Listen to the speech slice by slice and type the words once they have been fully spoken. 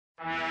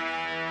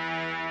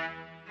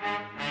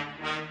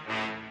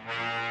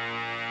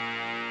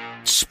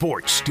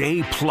Sports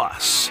Day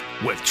Plus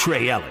with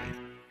Trey Elling.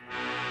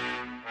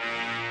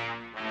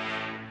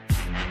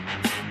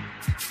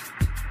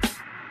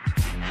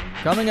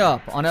 Coming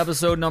up on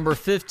episode number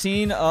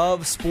 15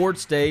 of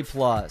Sports Day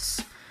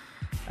Plus.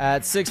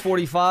 At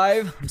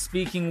 6:45, I'm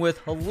speaking with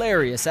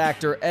hilarious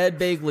actor Ed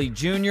Begley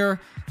Jr.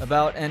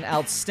 about an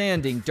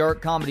outstanding dark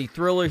comedy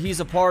thriller he's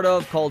a part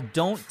of called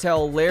Don't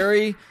Tell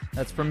Larry,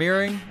 that's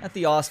premiering at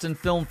the Austin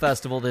Film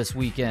Festival this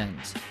weekend.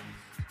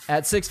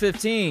 At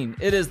 6:15,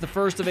 it is the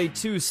first of a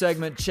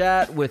two-segment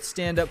chat with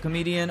stand-up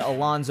comedian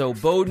Alonzo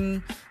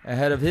Bowden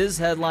ahead of his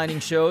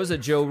headlining shows at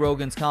Joe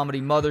Rogan's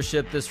Comedy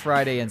Mothership this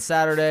Friday and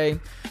Saturday.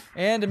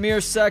 And in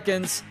mere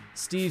seconds,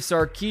 Steve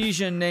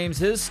Sarkisian names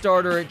his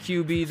starter at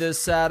QB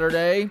this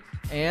Saturday,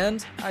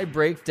 and I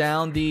break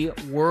down the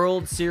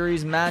World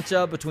Series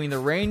matchup between the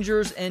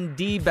Rangers and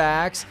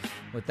D-backs,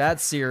 with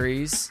that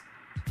series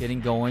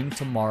getting going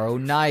tomorrow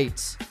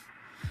night.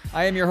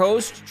 I am your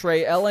host,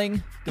 Trey Elling.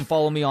 You can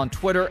follow me on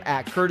Twitter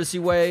at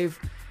CourtesyWave,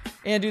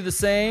 and do the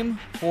same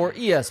for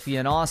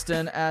ESPN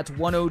Austin at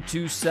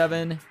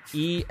 1027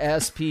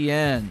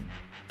 ESPN.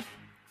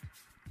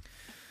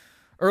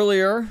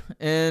 Earlier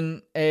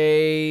in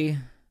a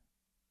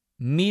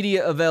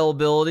media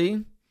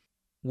availability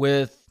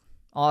with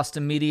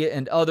Austin Media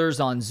and others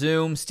on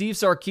Zoom, Steve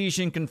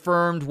Sarkisian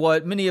confirmed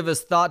what many of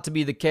us thought to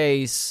be the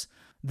case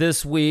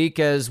this week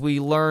as we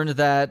learned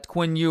that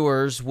Quinn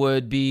Ewers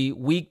would be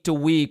week to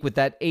week with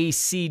that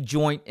AC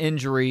joint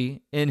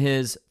injury in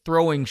his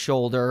throwing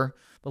shoulder.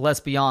 But let's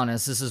be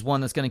honest, this is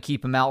one that's going to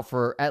keep him out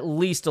for at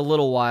least a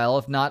little while,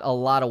 if not a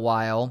lot of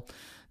while.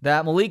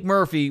 That Malik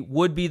Murphy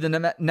would be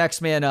the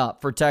next man up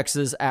for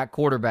Texas at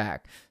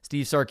quarterback.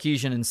 Steve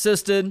Sarkisian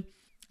insisted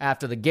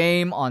after the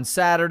game on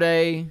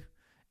Saturday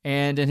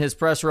and in his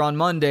presser on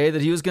Monday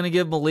that he was going to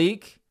give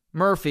Malik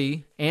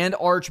Murphy and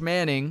Arch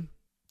Manning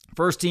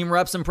first-team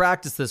reps in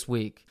practice this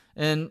week.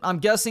 And I'm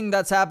guessing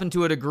that's happened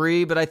to a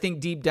degree, but I think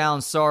deep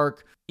down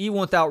Sark, even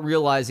without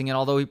realizing it,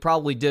 although he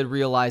probably did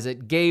realize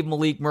it, gave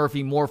Malik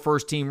Murphy more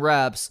first-team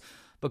reps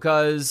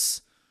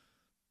because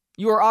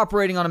you are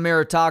operating on a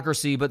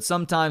meritocracy, but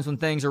sometimes when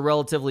things are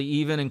relatively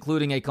even,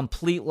 including a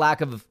complete lack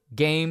of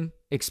game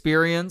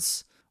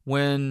experience,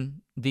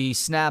 when the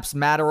snaps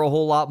matter a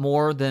whole lot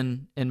more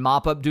than in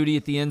mop-up duty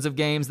at the ends of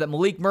games, that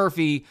Malik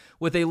Murphy,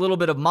 with a little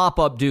bit of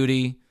mop-up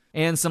duty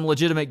and some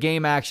legitimate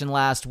game action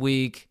last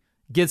week,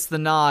 gets the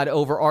nod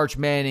over Arch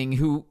Manning,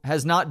 who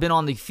has not been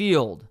on the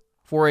field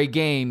for a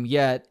game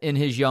yet in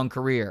his young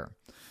career.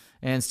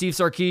 And Steve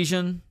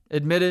Sarkisian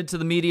admitted to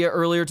the media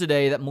earlier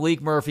today that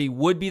Malik Murphy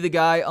would be the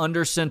guy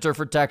under center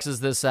for Texas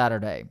this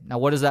Saturday. Now,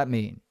 what does that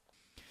mean?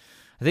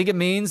 I think it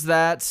means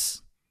that,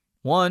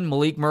 one,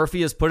 Malik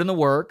Murphy has put in the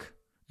work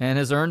and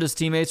has earned his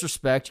teammates'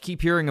 respect. You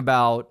keep hearing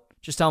about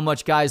just how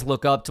much guys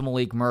look up to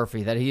Malik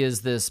Murphy, that he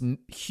is this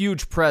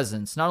huge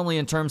presence, not only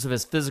in terms of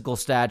his physical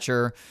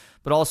stature,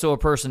 but also a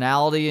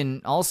personality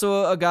and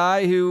also a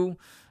guy who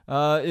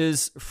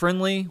is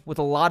friendly with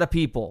a lot of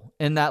people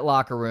in that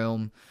locker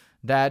room,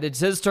 that it's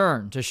his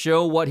turn to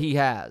show what he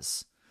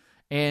has.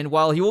 And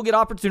while he will get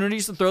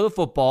opportunities to throw the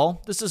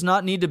football, this does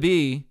not need to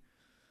be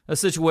a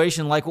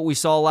situation like what we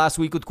saw last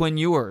week with Quinn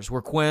Ewers,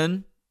 where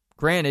Quinn,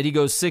 granted, he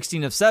goes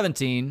 16 of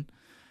 17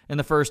 in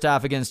the first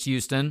half against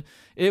Houston.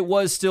 It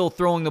was still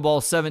throwing the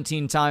ball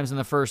 17 times in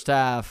the first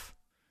half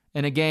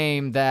in a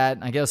game that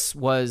I guess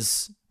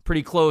was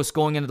pretty close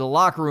going into the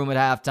locker room at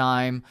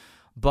halftime,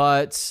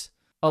 but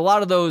a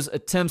lot of those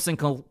attempts and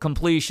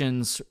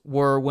completions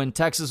were when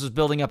Texas was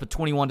building up a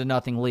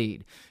 21-0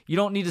 lead. You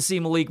don't need to see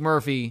Malik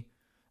Murphy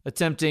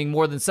attempting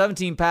more than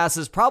 17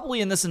 passes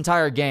probably in this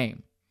entire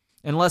game,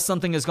 unless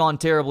something has gone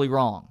terribly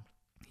wrong.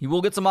 He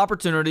will get some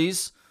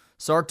opportunities.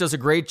 Sark does a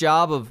great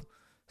job of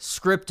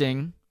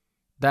scripting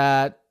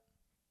that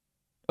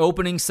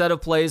opening set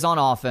of plays on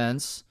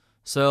offense,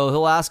 so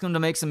he'll ask him to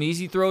make some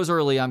easy throws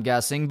early, I'm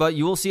guessing, but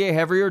you will see a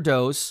heavier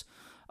dose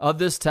of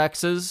this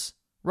Texas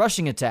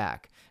rushing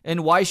attack.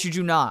 And why should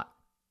you not?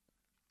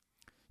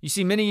 You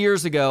see, many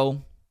years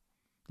ago,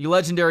 the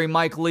legendary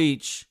Mike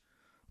Leach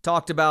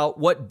talked about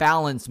what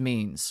balance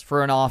means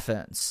for an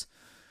offense.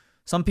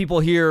 Some people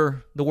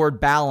hear the word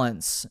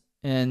balance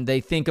and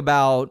they think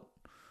about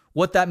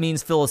what that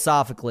means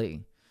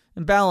philosophically.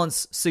 And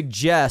balance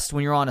suggests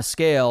when you're on a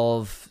scale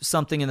of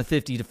something in the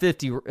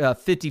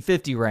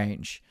 50-50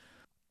 range.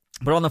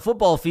 But on the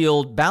football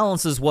field,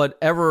 balance is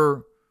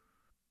whatever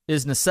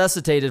is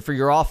necessitated for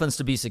your offense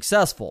to be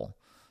successful.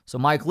 So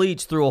Mike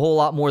Leach threw a whole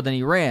lot more than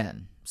he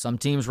ran. Some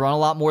teams run a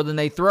lot more than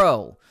they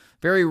throw.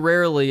 Very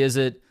rarely is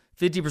it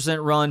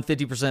 50% run,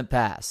 50%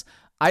 pass.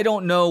 I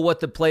don't know what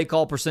the play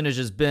call percentage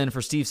has been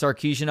for Steve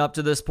Sarkisian up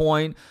to this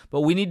point,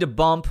 but we need to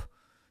bump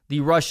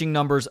the rushing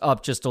numbers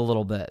up just a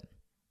little bit.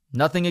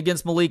 Nothing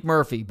against Malik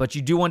Murphy, but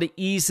you do want to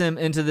ease him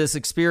into this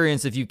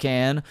experience if you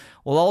can,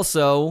 while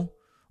also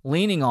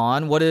leaning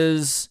on what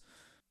is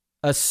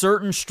a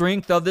certain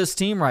strength of this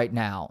team right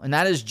now, and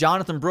that is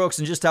Jonathan Brooks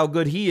and just how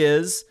good he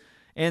is,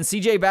 and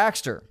C.J.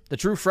 Baxter, the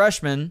true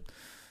freshman,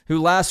 who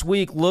last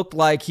week looked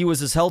like he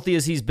was as healthy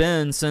as he's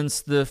been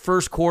since the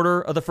first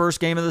quarter of the first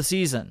game of the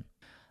season.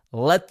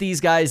 let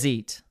these guys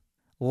eat.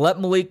 Let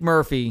Malik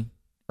Murphy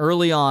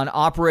early on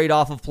operate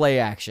off of play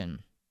action.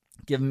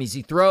 Give him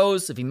easy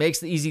throws. If he makes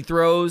the easy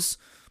throws,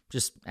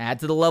 just add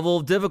to the level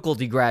of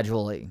difficulty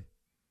gradually.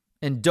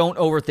 And don't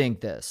overthink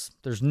this.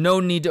 There's no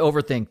need to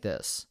overthink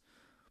this.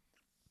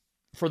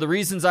 For the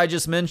reasons I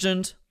just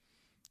mentioned,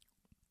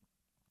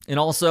 and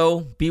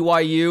also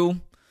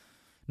BYU,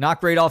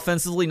 not great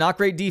offensively, not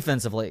great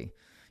defensively.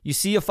 You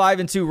see a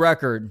 5-2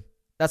 record,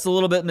 that's a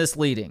little bit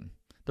misleading.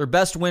 Their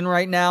best win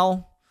right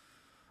now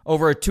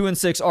over a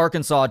 2-6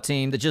 Arkansas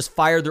team that just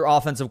fired their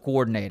offensive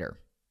coordinator.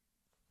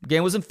 The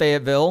game was in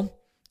Fayetteville.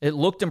 It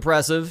looked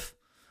impressive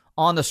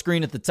on the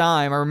screen at the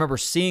time. I remember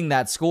seeing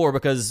that score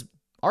because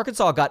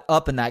Arkansas got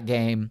up in that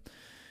game,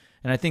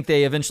 and I think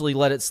they eventually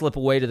let it slip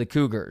away to the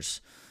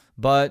Cougars.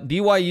 But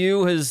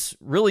BYU has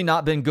really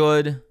not been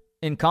good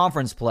in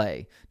conference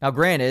play. Now,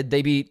 granted,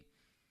 they beat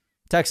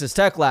Texas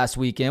Tech last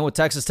weekend with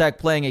Texas Tech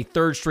playing a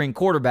third-string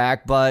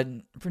quarterback, but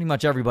pretty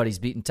much everybody's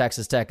beaten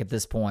Texas Tech at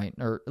this point,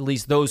 or at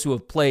least those who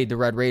have played the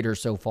Red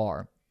Raiders so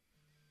far.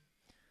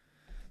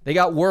 They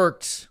got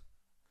worked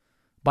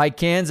by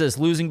Kansas,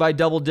 losing by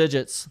double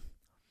digits,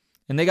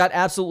 and they got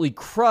absolutely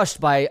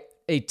crushed by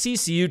a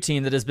TCU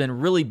team that has been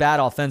really bad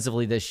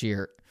offensively this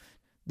year.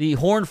 The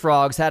Horned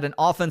Frogs had an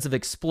offensive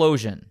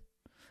explosion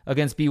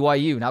against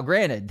BYU. Now,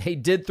 granted, they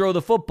did throw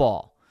the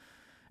football,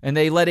 and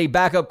they let a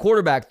backup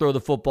quarterback throw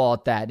the football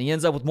at that, and he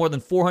ends up with more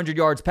than 400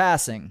 yards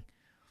passing.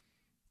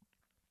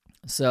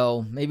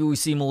 So maybe we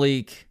see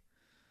Malik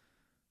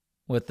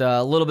with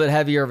a little bit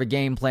heavier of a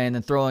game plan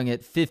than throwing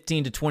it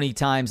 15 to 20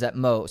 times at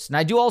most. And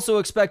I do also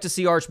expect to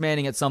see Arch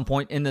Manning at some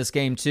point in this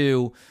game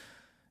too,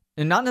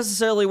 and not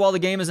necessarily while the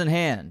game is in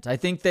hand. I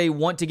think they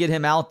want to get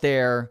him out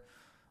there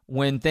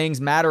when things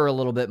matter a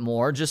little bit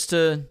more, just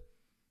to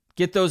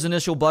get those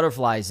initial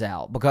butterflies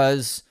out,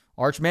 because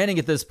Arch Manning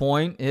at this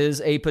point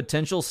is a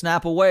potential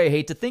snap away. I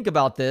hate to think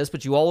about this,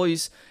 but you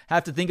always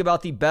have to think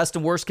about the best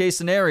and worst case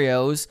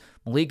scenarios.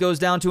 Malik goes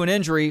down to an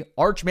injury.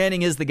 Arch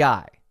Manning is the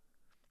guy.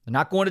 They're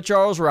not going to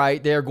Charles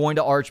Wright. They're going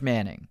to Arch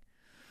Manning.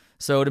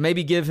 So to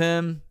maybe give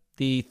him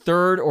the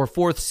third or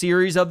fourth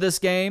series of this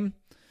game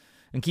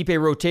and keep a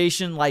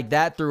rotation like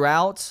that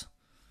throughout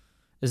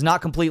is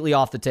not completely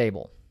off the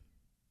table.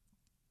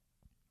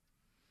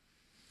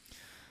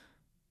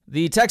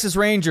 The Texas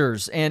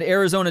Rangers and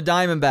Arizona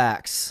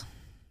Diamondbacks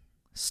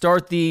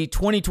start the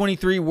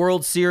 2023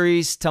 World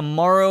Series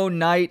tomorrow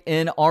night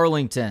in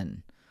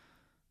Arlington.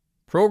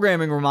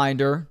 Programming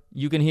reminder,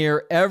 you can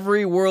hear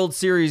every World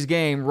Series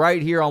game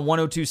right here on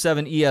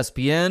 102.7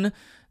 ESPN.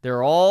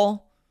 They're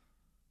all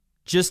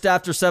just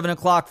after 7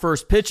 o'clock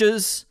first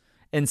pitches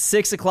and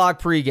 6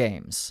 o'clock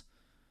pregames.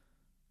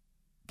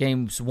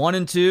 Games 1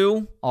 and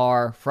 2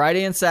 are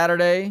Friday and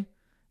Saturday.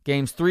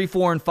 Games 3,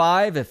 4, and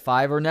 5, if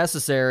 5 are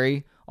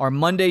necessary, are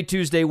Monday,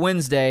 Tuesday,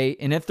 Wednesday,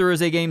 and if there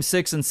is a game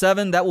 6 and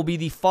 7, that will be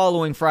the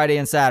following Friday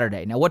and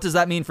Saturday. Now, what does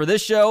that mean for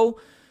this show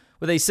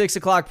with a 6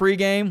 o'clock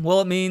pregame?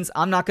 Well, it means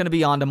I'm not going to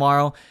be on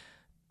tomorrow.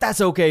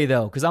 That's okay,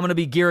 though, because I'm going to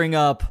be gearing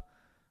up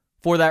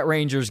for that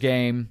Rangers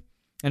game,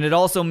 and it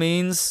also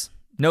means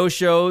no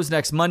shows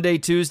next Monday,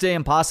 Tuesday,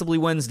 and possibly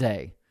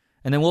Wednesday,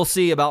 and then we'll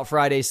see about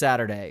Friday,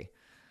 Saturday.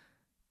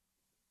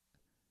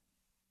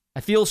 I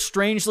feel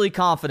strangely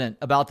confident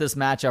about this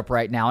matchup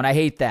right now, and I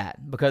hate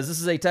that because this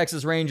is a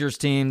Texas Rangers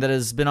team that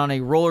has been on a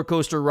roller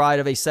coaster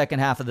ride of a second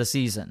half of the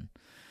season.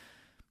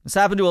 This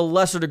happened to a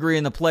lesser degree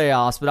in the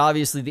playoffs, but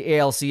obviously the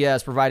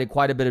ALCS provided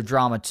quite a bit of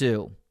drama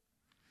too.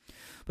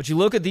 But you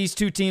look at these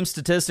two teams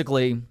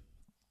statistically,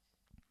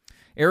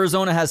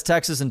 Arizona has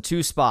Texas in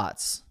 2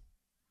 spots.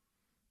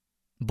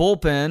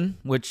 Bullpen,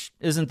 which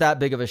isn't that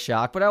big of a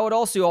shock, but I would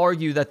also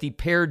argue that the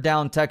pared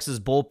down Texas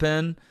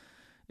bullpen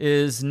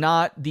is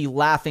not the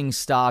laughing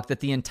stock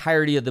that the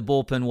entirety of the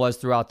bullpen was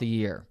throughout the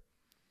year.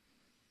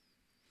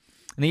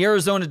 And the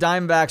Arizona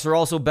Diamondbacks are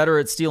also better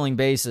at stealing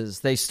bases.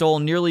 They stole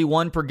nearly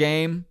 1 per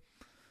game,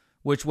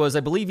 which was, I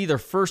believe, either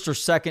first or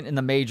second in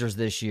the majors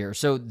this year.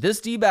 So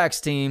this D-backs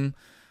team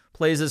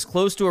plays as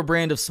close to a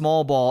brand of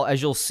small ball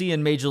as you'll see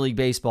in Major League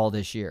Baseball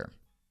this year.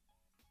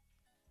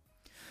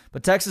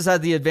 But Texas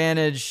had the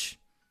advantage,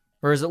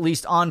 or is at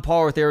least on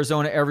par with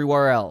Arizona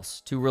everywhere else.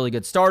 2 really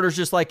good starters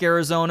just like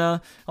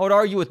Arizona. I would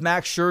argue with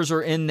Max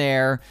Scherzer in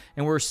there,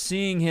 and we're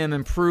seeing him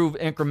improve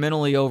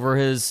incrementally over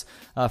his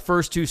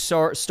first 2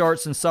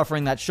 starts and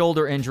suffering that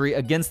shoulder injury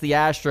against the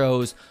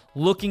Astros,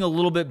 looking a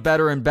little bit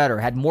better and better.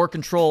 Had more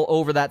control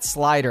over that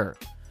slider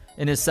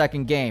in his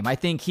second game. I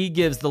think he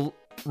gives the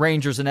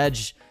Rangers an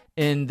edge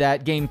in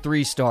that Game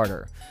 3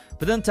 starter.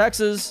 But then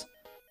Texas,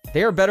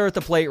 they are better at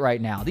the plate right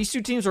now. These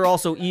two teams are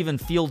also even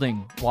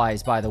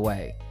fielding-wise, by the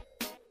way.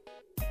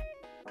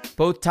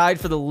 Both tied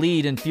for the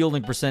lead in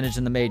fielding percentage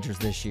in the majors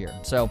this year.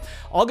 So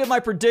I'll give my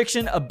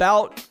prediction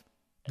about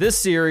this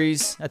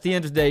series at the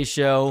end of today's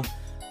show.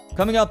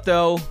 Coming up,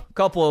 though, a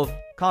couple of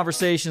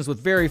conversations with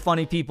very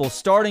funny people,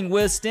 starting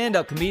with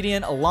stand-up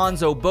comedian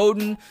Alonzo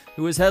Bowden,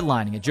 who is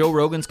headlining at Joe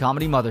Rogan's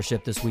Comedy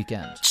Mothership this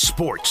weekend.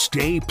 Sports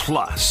Day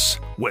Plus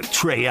with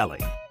Trey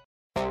Elling.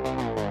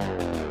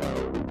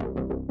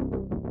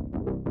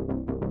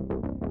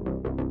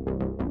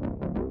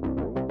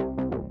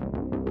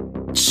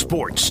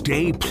 Sports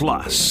Day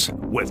Plus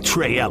with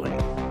Trey Elliott.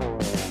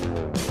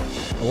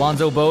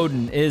 Alonzo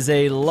Bowden is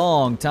a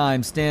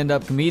longtime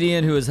stand-up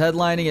comedian who is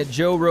headlining at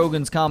Joe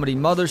Rogan's Comedy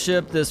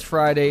Mothership this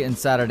Friday and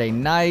Saturday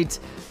night.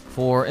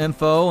 For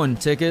info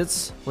and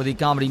tickets for the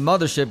Comedy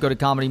Mothership, go to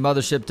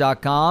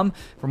ComedyMothership.com.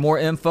 For more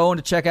info and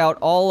to check out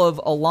all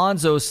of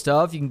Alonzo's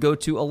stuff, you can go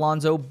to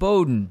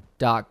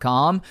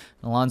AlonzoBowden.com.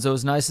 Alonzo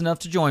is nice enough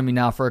to join me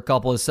now for a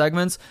couple of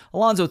segments.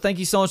 Alonzo, thank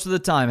you so much for the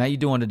time. How you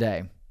doing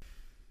today?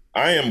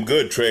 I am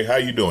good, Trey. How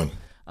you doing?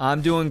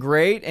 I'm doing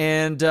great,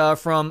 and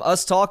from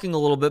us talking a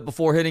little bit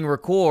before hitting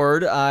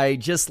record, I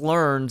just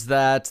learned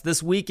that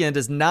this weekend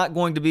is not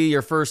going to be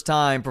your first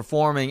time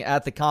performing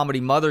at the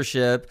Comedy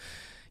Mothership.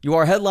 You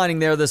are headlining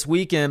there this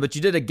weekend, but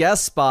you did a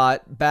guest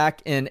spot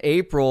back in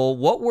April.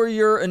 What were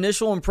your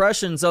initial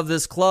impressions of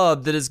this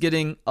club that is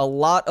getting a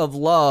lot of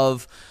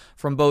love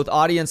from both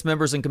audience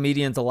members and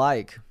comedians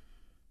alike?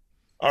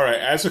 All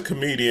right, as a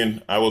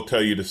comedian, I will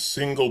tell you the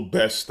single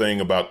best thing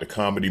about the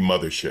Comedy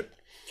Mothership.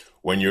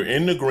 When you're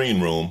in the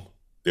green room,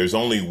 there's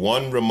only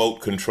one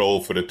remote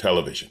control for the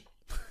television.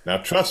 Now,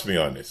 trust me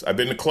on this. I've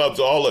been to clubs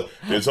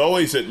there's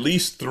always at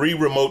least 3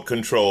 remote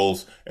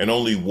controls and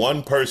only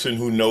one person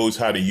who knows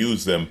how to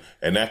use them,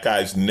 and that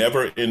guy's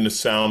never in the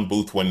sound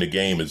booth when the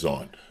game is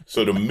on.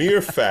 So the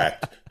mere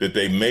fact that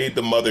they made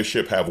the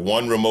mothership have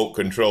one remote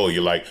control,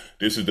 you're like,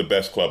 this is the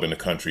best club in the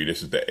country.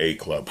 This is the A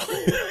club.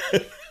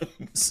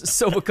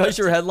 So because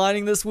you're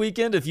headlining this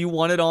weekend, if you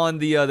want it on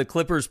the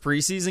Clippers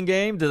preseason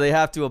game, do they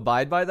have to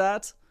abide by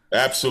that?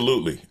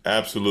 Absolutely.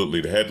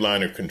 Absolutely. The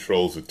headliner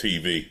controls the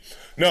TV.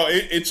 No,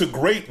 it's a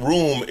great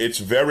room. It's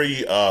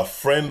very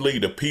friendly.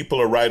 The people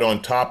are right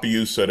on top of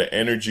you, so the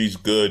energy's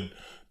good.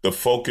 The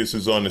focus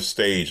is on the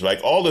stage.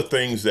 Like all the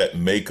things that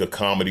make a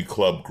comedy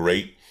club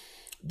great,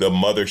 the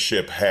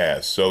mothership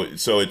has. So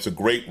it's a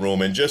great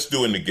room. And just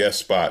doing the guest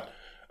spot,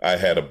 I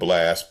had a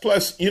blast.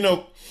 Plus,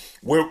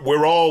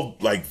 we're all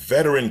like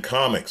veteran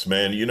comics,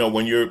 man.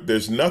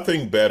 There's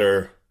nothing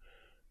better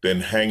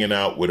than hanging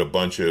out with a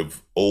bunch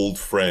of old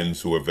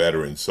friends who are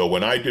veterans. So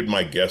when I did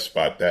my guest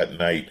spot that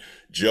night,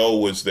 Joe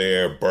was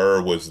there,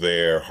 Burr was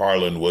there,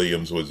 Harlan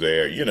Williams was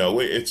there.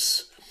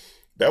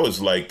 That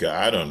was like,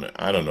 I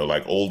don't know,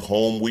 like old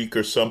home week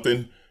or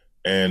something.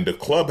 And the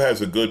club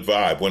has a good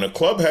vibe. When a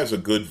club has a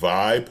good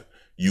vibe,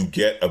 you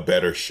get a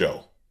better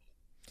show.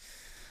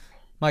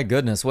 My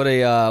goodness, what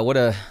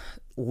a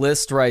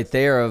list right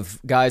there of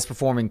guys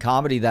performing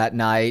comedy that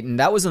night. And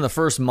that was in the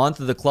first month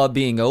of the club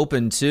being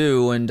open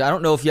too. And I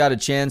don't know if you had a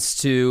chance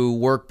to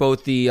work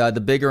both the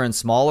bigger and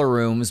smaller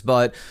rooms,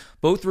 but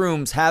both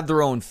rooms have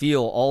their own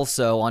feel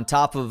also, on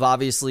top of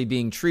obviously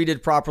being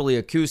treated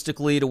properly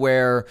acoustically to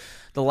where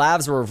the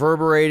laughs are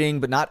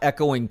reverberating but not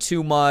echoing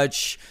too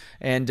much.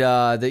 And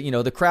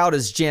the crowd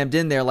is jammed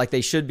in there like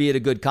they should be at a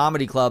good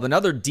comedy club.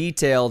 Another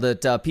detail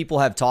that people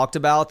have talked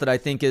about that I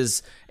think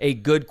is a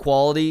good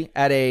quality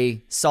at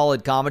a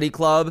solid comedy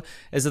club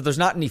is that there's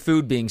not any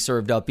food being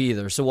served up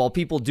either. So while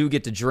people do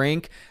get to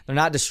drink, they're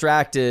not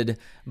distracted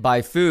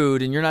by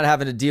food, and you're not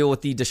having to deal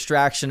with the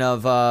distraction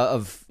of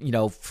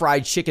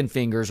fried chicken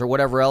fingers or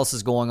whatever else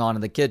is going on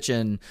in the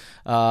kitchen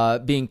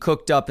being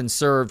cooked up and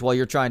served while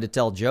you're trying to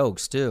tell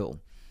jokes too.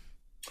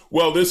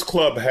 Well, this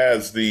club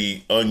has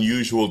the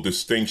unusual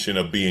distinction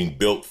of being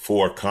built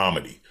for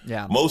comedy.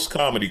 Yeah. Most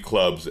comedy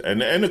clubs,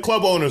 and the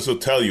club owners will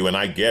tell you, and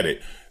I get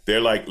it,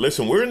 they're like,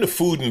 listen, we're in the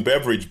food and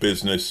beverage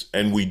business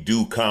and we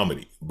do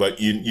comedy. But,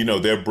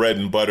 their bread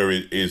and butter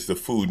is the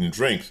food and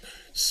drinks.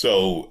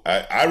 So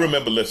I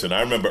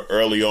remember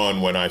early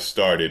on when I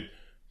started,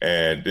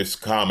 and this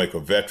comic, a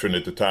veteran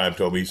at the time,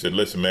 told me, he said,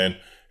 listen, man,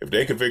 if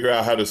they could figure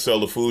out how to sell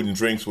the food and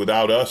drinks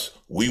without us,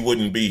 we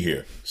wouldn't be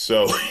here.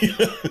 So,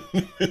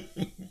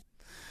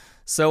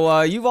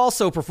 So you've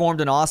also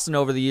performed in Austin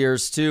over the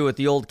years too, at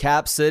the old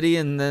Cap City,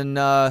 and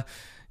then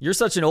you're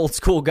such an old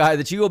school guy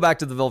that you go back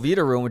to the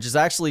Velveeta Room, which is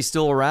actually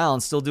still around,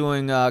 still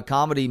doing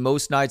comedy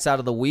most nights out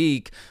of the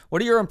week.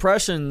 What are your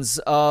impressions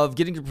of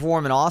getting to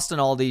perform in Austin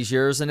all these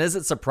years, and is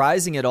it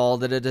surprising at all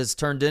that it has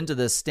turned into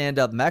this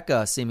stand-up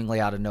mecca seemingly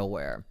out of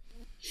nowhere?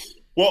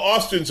 Well,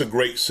 Austin's a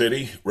great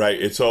city,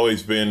 right? It's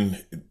always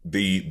been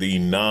the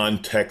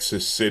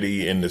non-Texas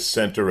city in the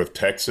center of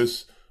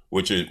Texas,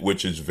 which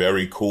is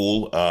very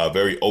cool,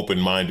 very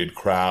open-minded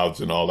crowds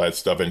and all that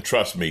stuff. And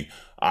trust me,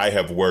 I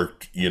have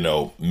worked,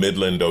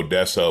 Midland,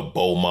 Odessa,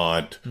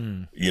 Beaumont.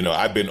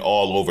 I've been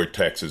all over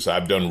Texas.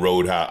 I've done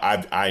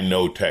Roadhouse. I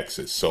know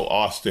Texas. So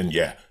Austin,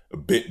 yeah, a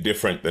bit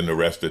different than the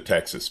rest of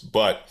Texas.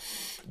 But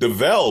the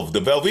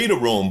Velveeta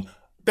Room,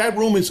 that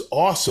room is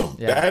awesome.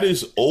 Yeah. That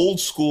is old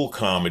school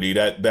comedy.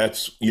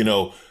 That's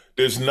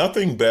there's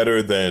nothing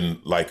better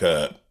than like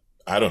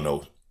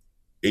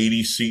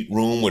 80-seat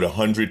room with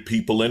 100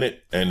 people in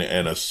it and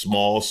a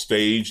small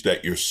stage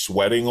that you're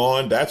sweating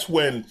on. That's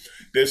when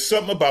there's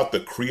something about the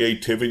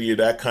creativity of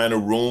that kind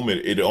of room.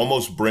 It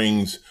almost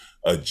brings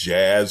a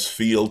jazz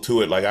feel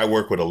to it. Like I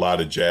work with a lot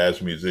of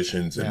jazz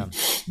musicians and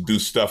do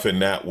stuff in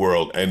that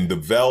world. And the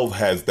Velve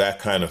has that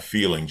kind of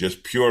feeling,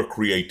 just pure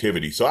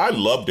creativity. So I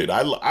loved it.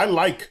 I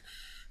like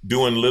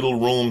doing little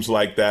rooms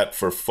like that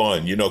for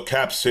fun.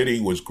 Cap City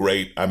was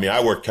great. I mean,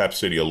 I worked Cap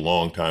City a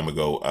long time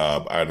ago.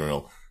 I don't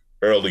know,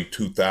 early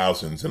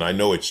 2000s. And I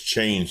know it's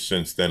changed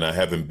since then. I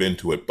haven't been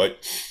to it. But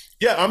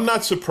yeah, I'm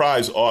not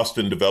surprised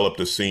Austin developed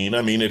a scene.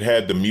 I mean, it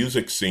had the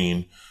music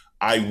scene.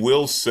 I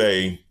will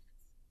say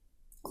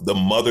the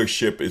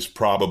Mothership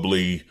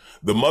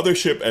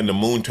and the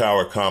Moon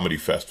Tower Comedy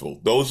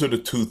Festival. Those are the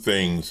two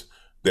things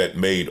that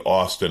made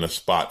Austin a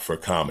spot for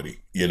comedy,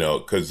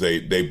 because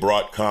they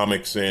brought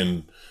comics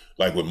in,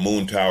 like with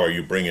Moon Tower,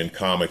 you bring in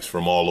comics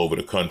from all over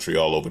the country,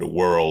 all over the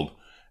world,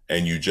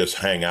 and you just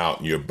hang out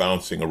and you're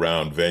bouncing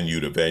around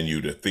venue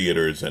to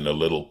theaters and the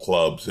little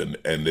clubs and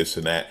this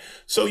and that.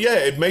 So yeah,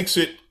 it makes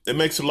it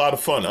a lot of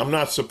fun. I'm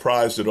not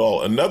surprised at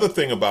all. Another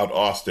thing about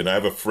Austin, I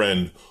have a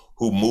friend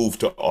who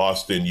moved to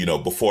Austin,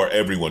 before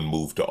everyone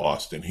moved to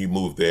Austin. He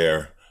moved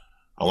there,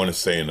 I want to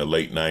say in the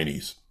late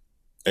 90s.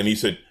 And he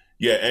said,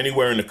 yeah,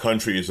 anywhere in the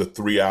country is a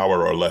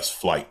 3-hour or less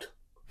flight,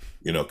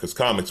 because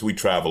comics, we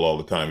travel all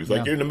the time. He's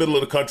like, You're in the middle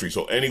of the country.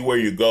 So anywhere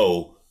you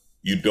go,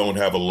 you don't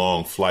have a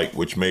long flight,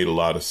 which made a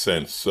lot of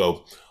sense.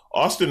 So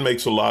Austin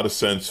makes a lot of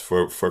sense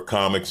for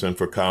comics and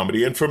for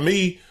comedy. And for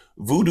me,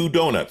 Voodoo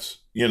Donuts.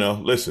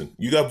 Listen,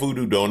 you got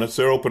Voodoo Donuts.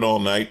 They're open all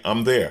night.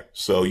 I'm there.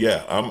 So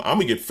yeah, I'm going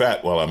to get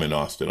fat while I'm in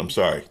Austin. I'm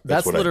sorry.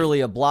 That's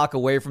literally a block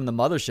away from the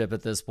Mothership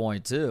at this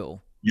point,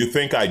 too. You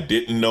think I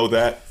didn't know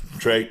that,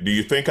 Trey? Do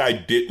you think I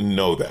didn't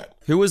know that?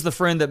 Who was the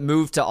friend that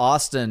moved to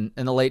Austin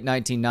in the late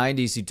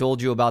 1990s who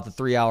told you about the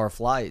 3-hour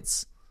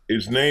flights?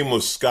 His name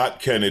was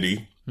Scott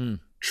Kennedy.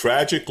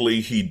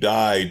 Tragically, he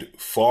died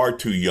far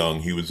too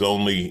young. He was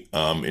only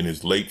in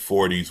his late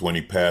 40s when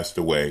he passed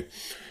away.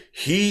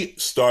 He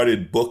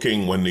started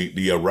booking when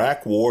the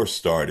Iraq War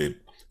started.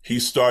 He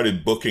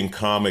started booking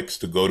comics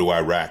to go to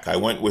Iraq. I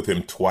went with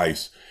him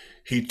twice.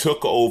 He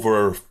took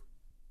over,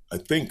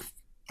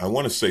 I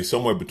want to say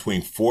somewhere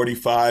between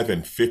 45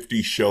 and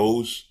 50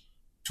 shows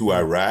to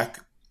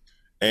Iraq.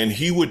 And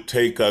he would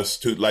take us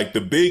to like the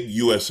big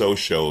USO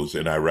shows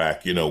in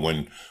Iraq,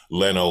 when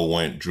Leno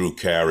went, Drew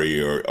Carey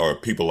or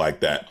people like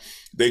that.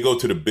 They go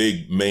to the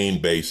big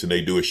main base and they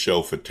do a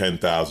show for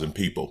 10,000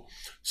 people.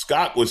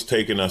 Scott was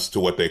taking us to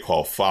what they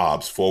call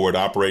FOBs, forward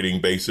operating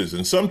bases.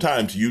 And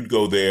sometimes you'd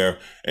go there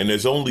and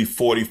there's only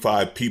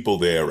 45 people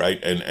there, right?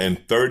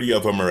 And 30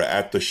 of them are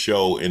at the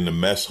show in the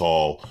mess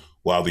hall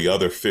while the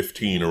other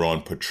 15 are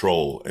on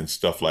patrol and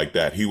stuff like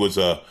that. He was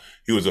a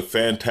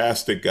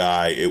fantastic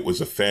guy. It was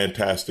a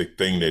fantastic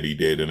thing that he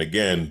did. And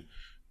again,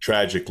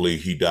 tragically,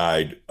 he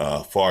died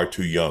far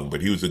too young,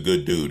 but he was a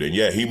good dude. And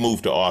yeah, he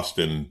moved to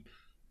Austin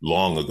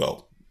long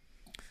ago.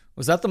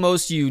 Was that the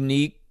most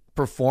unique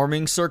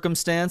performing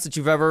circumstance that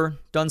you've ever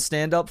done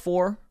stand-up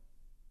for?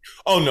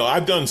 Oh, no,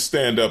 I've done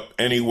stand-up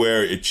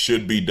anywhere it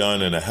should be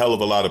done, and a hell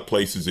of a lot of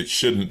places it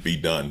shouldn't be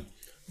done.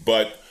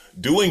 But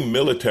doing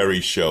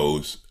military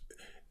shows,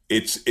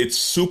 it's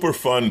super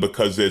fun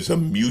because there's a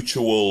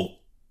mutual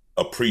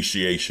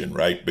appreciation,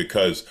 right?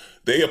 Because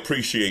they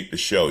appreciate the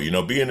show.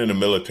 Being in the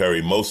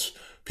military, most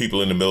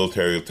people in the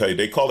military will tell you,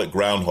 they call it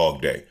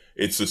Groundhog Day.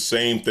 It's the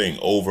same thing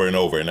over and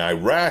over. And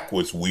Iraq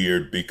was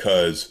weird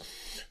because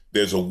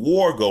there's a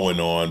war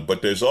going on,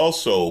 but there's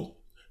also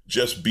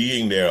just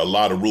being there, a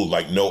lot of rules,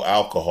 like no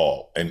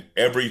alcohol, and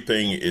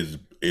everything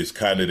is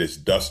kind of this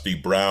dusty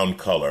brown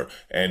color,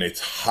 and it's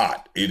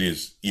hot. It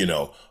is,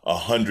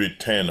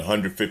 110,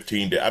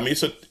 115. I mean,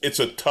 it's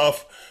a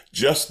tough,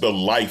 just the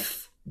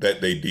life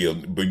that they deal,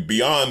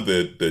 beyond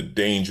the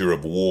danger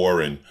of war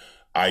and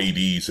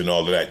IEDs and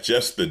all of that,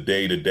 just the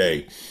day to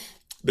day.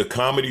 The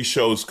comedy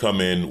shows come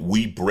in,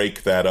 we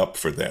break that up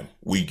for them.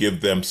 We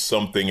give them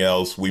something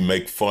else. We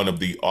make fun of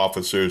the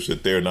officers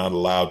that they're not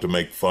allowed to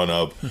make fun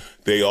of.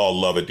 They all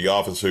love it. The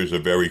officers are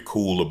very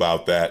cool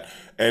about that.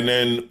 And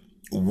then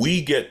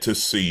we get to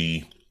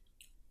see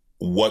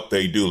what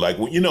they do. Like,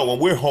 when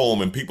we're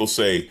home and people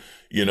say,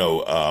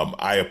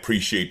 I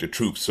appreciate the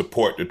troops,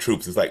 support the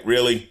troops. It's like,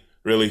 really?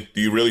 Really? Do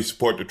you really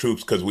support the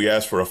troops? Because we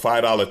asked for a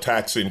 $5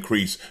 tax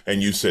increase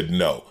and you said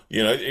no.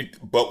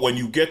 But when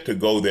you get to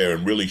go there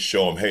and really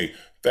show them, hey,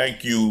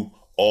 thank you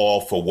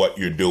all for what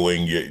you're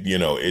doing.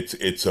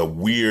 It's a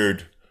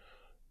weird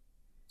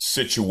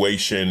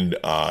situation,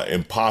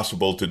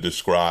 impossible to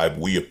describe.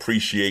 We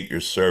appreciate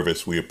your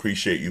service. We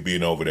appreciate you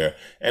being over there.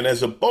 And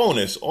as a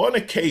bonus, on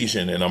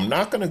occasion, and I'm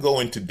not going to go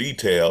into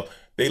detail,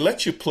 they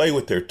let you play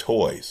with their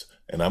toys.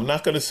 And I'm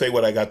not going to say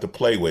what I got to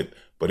play with,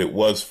 but it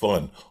was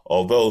fun.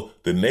 Although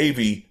the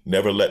Navy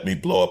never let me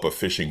blow up a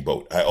fishing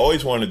boat. I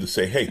always wanted to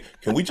say, hey,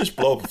 can we just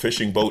blow up a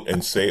fishing boat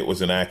and say it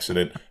was an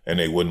accident? And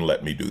they wouldn't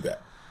let me do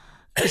that.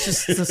 It's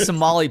just the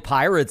Somali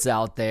pirates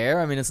out there.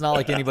 I mean, it's not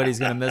like anybody's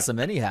going to miss them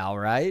anyhow,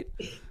 right?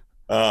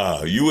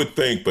 You would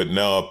think, but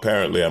no,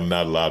 apparently I'm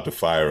not allowed to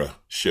fire a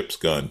ship's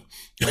gun.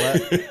 Well,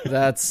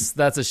 that's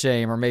a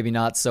shame, or maybe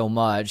not so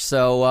much.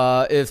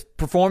 So if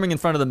performing in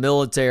front of the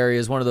military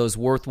is one of those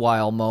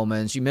worthwhile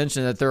moments, you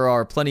mentioned that there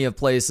are plenty of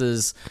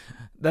places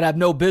that have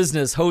no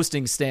business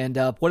hosting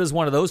stand-up. What is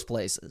one of those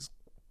places?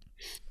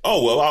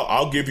 Oh, well,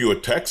 I'll give you a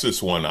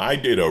Texas one. I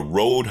did a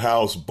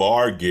Roadhouse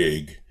bar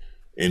gig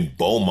in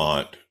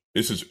Beaumont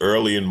This is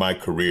early in my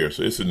career.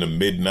 So this is in the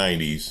mid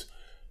 90s.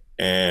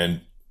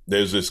 And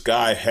there's this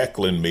guy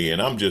heckling me,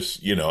 and I'm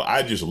just,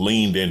 I just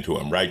leaned into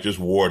him, right? Just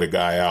wore the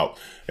guy out.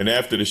 And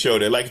after the show,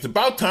 they're like, it's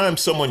about time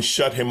someone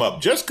shut him up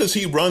just because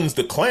he runs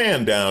the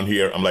Klan down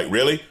here. I'm like,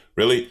 really?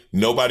 Really?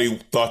 Nobody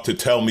thought to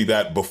tell me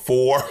that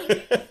before?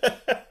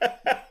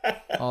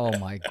 Oh,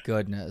 my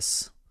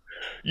goodness.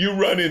 You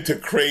run into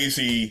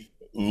crazy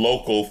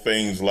local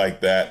things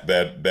like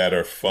that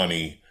are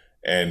funny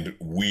and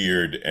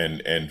weird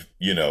and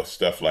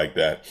stuff like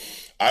that.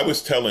 I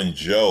was telling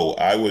Joe,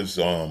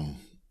 I'm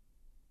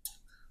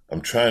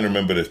trying to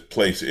remember this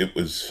place.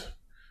 Was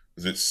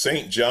it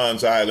St.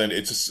 John's Island?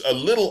 It's a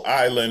little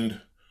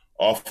island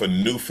off of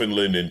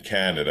Newfoundland in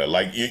Canada.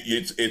 Like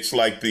it's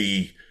like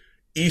the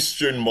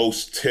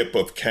easternmost tip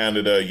of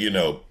Canada,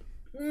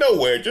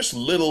 nowhere, just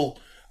little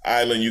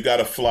island. You got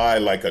to fly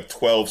like a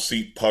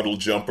 12-seat puddle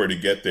jumper to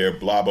get there,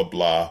 blah, blah,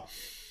 blah.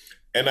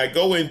 And I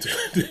go into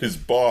this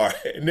bar,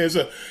 and there's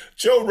a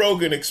Joe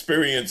Rogan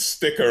Experience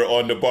sticker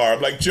on the bar.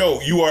 I'm like,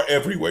 Joe, you are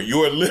everywhere.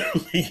 You are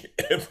literally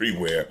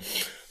everywhere.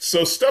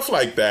 So stuff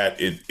like that,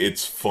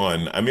 it's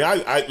fun. I mean,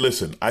 I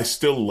listen, I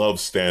still love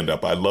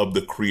stand-up. I love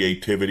the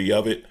creativity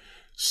of it.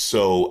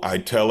 So I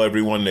tell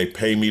everyone they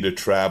pay me to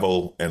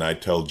travel, and I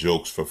tell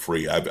jokes for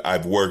free.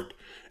 I've worked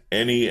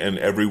any and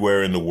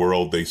everywhere in the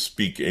world. They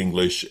speak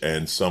English,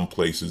 and some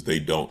places they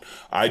don't.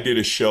 I did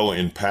a show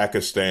in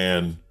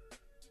Pakistan,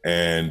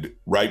 and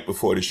right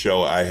before the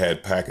show, I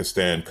had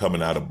Pakistan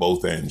coming out of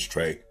both ends,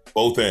 Trey.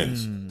 Both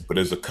ends. But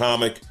as a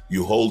comic,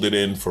 you hold it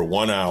in for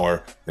 1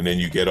 hour, and then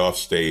you get off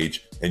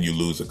stage, and you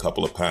lose a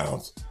couple of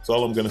pounds. That's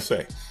all I'm going to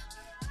say.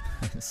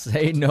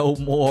 Say no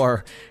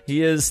more.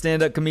 He is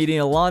stand-up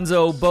comedian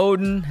Alonzo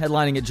Bowden,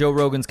 headlining at Joe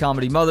Rogan's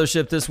Comedy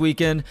Mothership this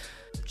weekend.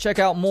 Check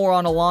out more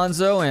on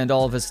Alonzo and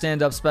all of his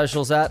stand-up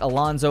specials at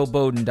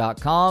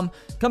alonzobowden.com.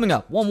 Coming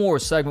up, one more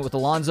segment with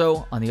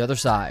Alonzo on the other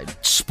side.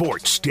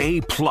 Sports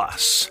Day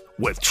Plus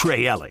with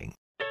Trey Elling.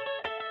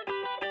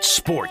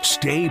 Sports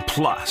Day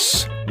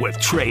Plus with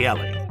Trey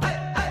Elling.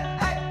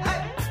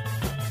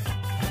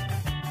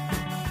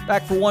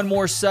 Back for one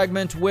more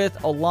segment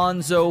with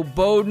Alonzo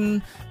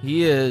Bowden.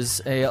 He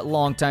is a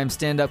longtime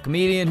stand-up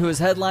comedian who is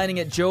headlining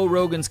at Joe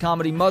Rogan's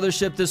Comedy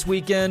Mothership this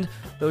weekend.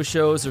 Those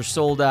shows are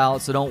sold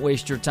out, so don't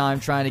waste your time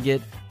trying to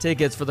get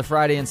tickets for the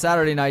Friday and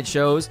Saturday night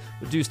shows.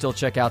 But do still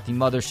check out the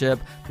Mothership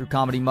through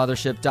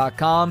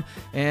ComedyMothership.com.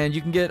 And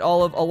you can get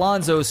all of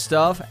Alonzo's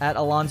stuff at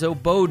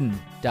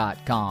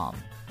AlonzoBowden.com.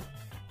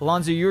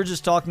 Alonzo, you were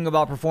just talking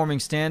about performing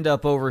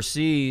stand-up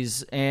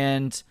overseas,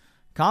 and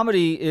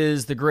comedy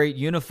is the great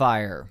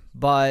unifier,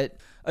 but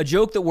a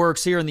joke that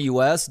works here in the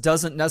U.S.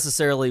 doesn't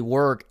necessarily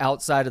work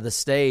outside of the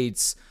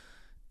States.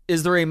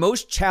 Is there a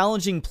most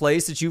challenging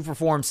place that you've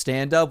performed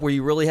stand-up where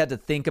you really had to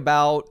think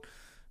about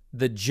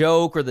the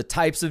joke or the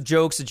types of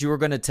jokes that you were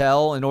going to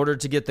tell in order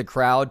to get the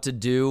crowd to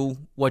do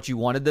what you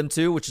wanted them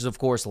to, which is, of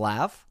course,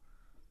 laugh?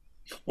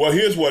 Well,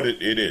 here's what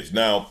it is.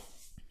 Now,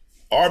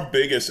 our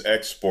biggest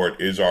export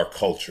is our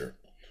culture.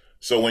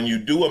 So when you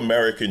do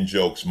American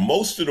jokes,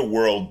 most of the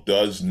world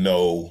does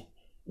know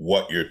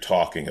what you're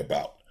talking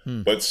about.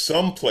 But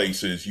some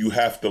places you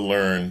have to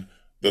learn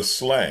the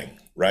slang,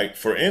 right?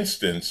 For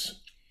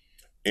instance,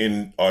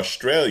 in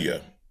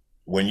Australia,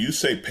 when you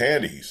say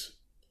panties,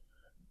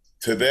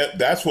 to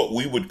that's what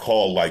we would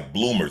call like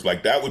bloomers.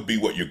 Like that would be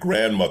what your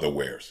grandmother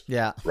wears.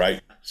 Yeah.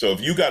 Right? So if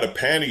you got a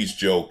panties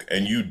joke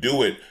and you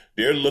do it,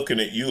 they're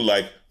looking at you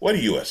like, what are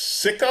you, a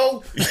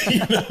sicko?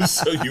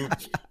 So you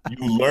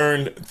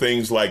learn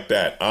things like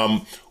that.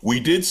 We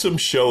did some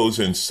shows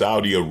in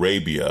Saudi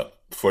Arabia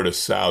for the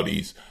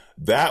Saudis.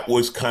 That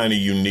was kind of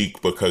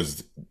unique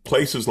because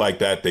places like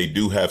that, they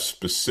do have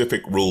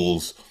specific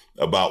rules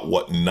about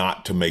what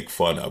not to make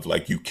fun of.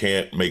 Like you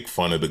can't make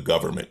fun of the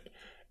government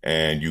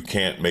and you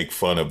can't make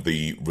fun of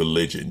the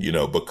religion,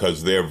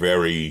 because they're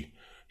very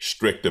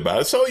strict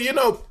about it. So,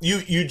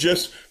 you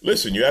just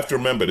listen, you have to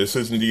remember this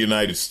isn't the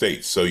United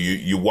States. So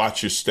you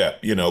watch your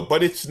step,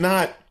 but it's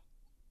not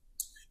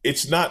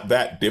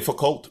that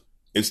difficult.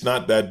 It's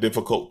not that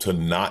difficult to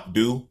not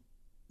do,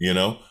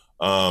 and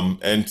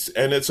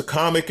it's a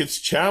comic, it's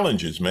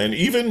challenges, man.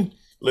 Even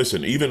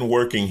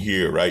working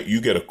here, right? You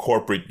get a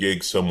corporate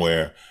gig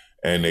somewhere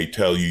and they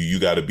tell you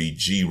got to be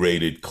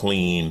G-rated,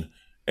 clean,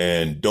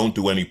 and don't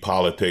do any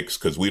politics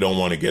because we don't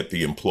want to get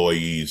the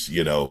employees,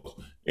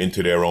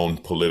 into their own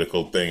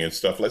political thing and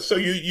stuff like that. So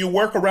you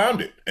work around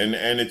it. And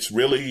it's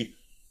really,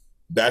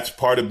 that's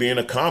part of being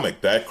a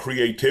comic. That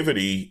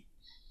creativity,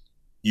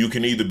 you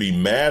can either be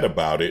mad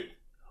about it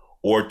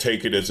or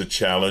take it as a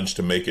challenge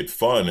to make it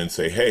fun and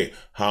say, hey,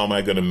 how am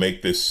I going to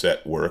make this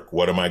set work?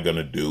 What am I going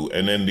to do?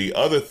 And then the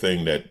other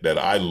thing that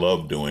I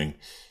love doing,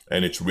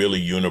 and it's really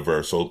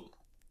universal,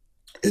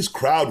 is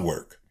crowd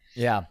work.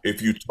 Yeah.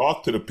 If you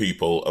talk to the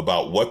people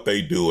about what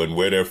they do and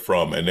where they're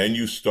from, and then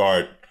you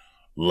start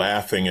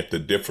laughing at the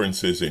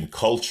differences in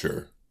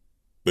culture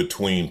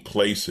between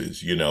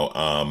places,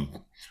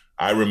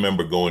 I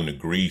remember going to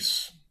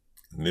Greece,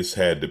 and this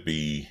had to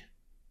be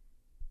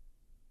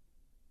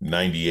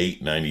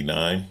 98,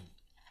 99.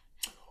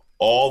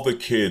 all the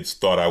kids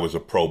thought I was a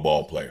pro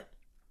ball player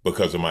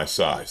because of my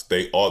size.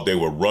 They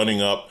were running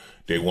up.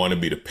 They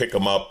wanted me to pick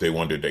them up. They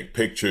wanted to take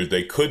pictures.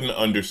 They couldn't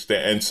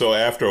understand. And so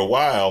after a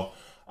while,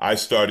 I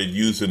started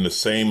using the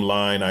same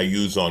line I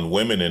use on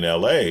women in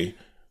LA,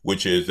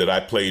 which is that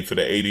I played for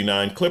the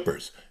 89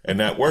 Clippers. And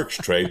that works,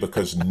 Trey,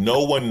 because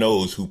no one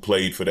knows who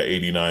played for the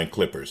 89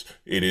 Clippers.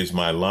 It is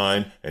my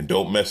line. And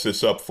don't mess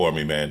this up for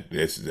me, man.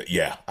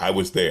 I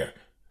was there.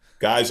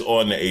 Guys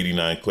on the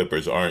 89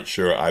 Clippers aren't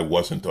sure I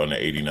wasn't on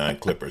the 89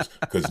 Clippers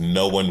because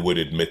no one would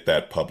admit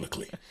that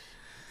publicly.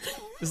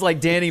 It's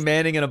like Danny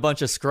Manning and a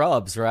bunch of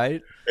scrubs,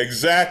 right?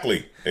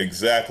 Exactly.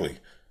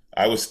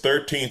 I was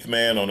 13th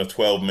man on a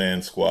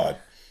 12-man squad.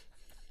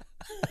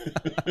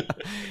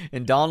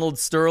 And Donald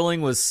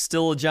Sterling was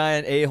still a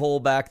giant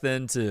a-hole back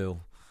then, too.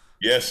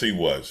 Yes, he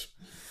was.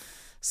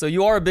 So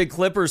you are a big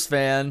Clippers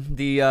fan.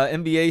 The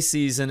NBA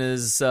season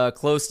is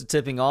close to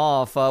tipping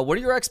off. What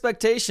are your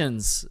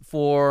expectations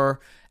for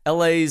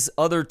LA's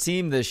other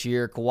team this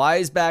year?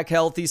 Kawhi's back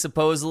healthy,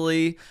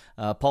 supposedly.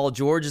 Paul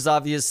George is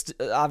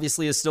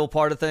obviously is still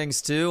part of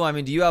things, too. I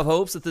mean, do you have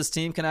hopes that this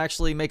team can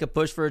actually make a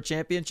push for a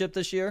championship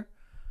this year?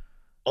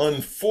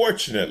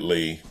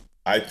 Unfortunately,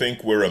 I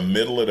think we're a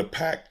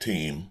middle-of-the-pack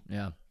team.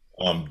 Yeah.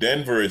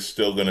 Denver is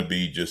still going to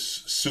be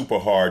just super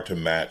hard to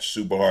match,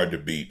 super hard to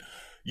beat.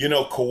 You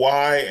know,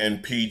 Kawhi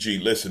and PG,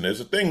 listen,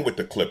 there's a thing with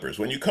the Clippers.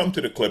 When you come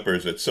to the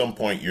Clippers, at some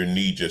point your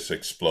knee just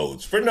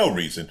explodes for no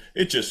reason.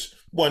 It just,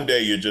 one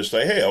day you're just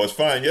like, hey, I was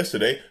fine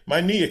yesterday.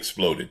 My knee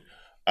exploded.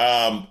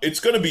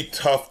 It's going to be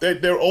tough.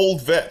 They're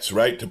old vets,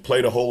 right, to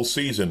play the whole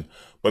season.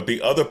 But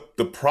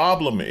the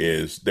problem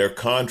is their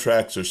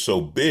contracts are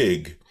so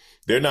big,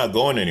 they're not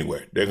going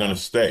anywhere. They're going to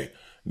stay.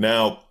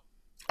 Now,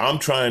 I'm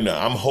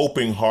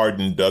hoping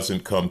Harden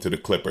doesn't come to the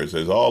Clippers.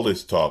 There's all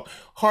this talk.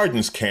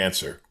 Harden's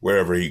cancer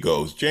wherever he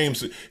goes.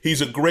 James,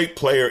 he's a great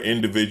player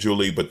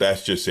individually, but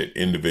that's just it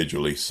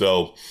individually.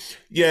 So,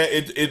 yeah,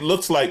 it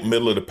looks like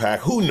middle of the pack.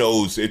 Who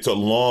knows? It's a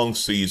long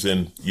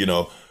season. You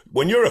know,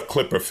 when you're a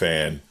Clipper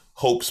fan,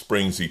 hope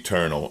springs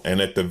eternal.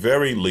 And at the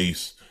very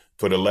least,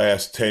 for the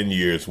last 10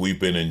 years, we've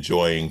been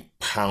enjoying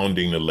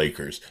pounding the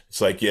Lakers.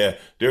 It's like, yeah,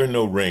 there are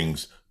no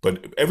rings,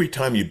 but every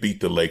time you beat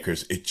the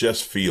Lakers, it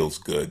just feels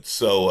good.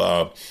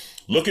 So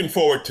looking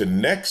forward to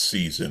next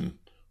season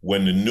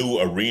when the new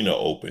arena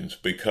opens,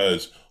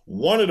 because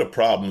one of the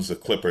problems the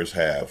Clippers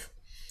have,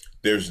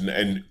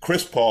 and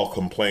Chris Paul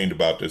complained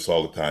about this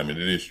all the time, and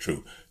it is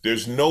true,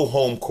 there's no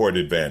home court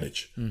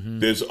advantage. Mm-hmm.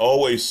 There's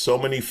always so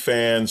many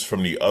fans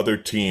from the other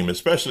team,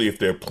 especially if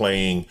they're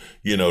playing,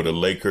 you know, the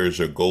Lakers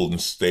or Golden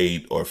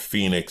State or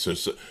Phoenix, or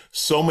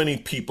so many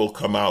people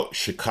come out,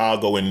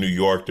 Chicago and New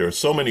York. There are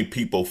so many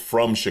people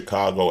from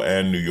Chicago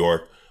and New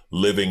York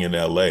living in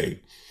LA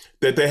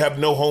that they have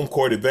no home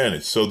court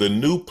advantage. So the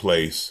new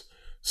place,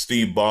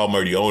 Steve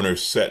Ballmer, the owner,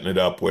 setting it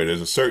up where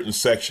there's a certain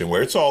section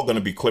where it's all going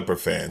to be Clipper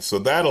fans. So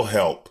that'll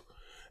help.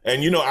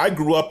 And, you know, I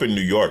grew up in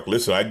New York.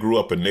 Listen, I grew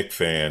up a Knick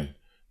fan,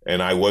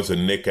 and I was a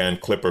Knick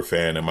and Clipper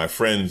fan. And my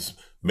friends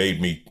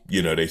made me,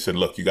 you know, they said,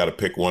 look, you got to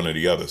pick one or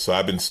the other. So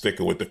I've been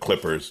sticking with the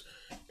Clippers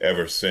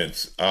ever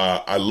since.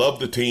 I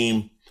love the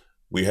team.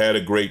 We had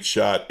a great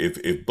shot.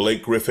 If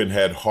Blake Griffin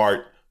had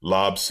heart,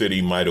 Lob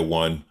City might have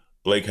won.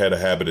 Blake had a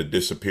habit of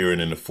disappearing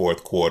in the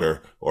fourth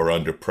quarter or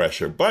under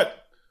pressure.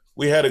 But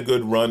we had a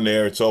good run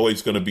there. It's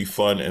always going to be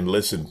fun. And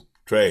listen,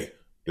 Trey,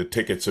 the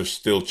tickets are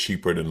still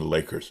cheaper than the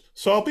Lakers.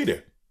 So I'll be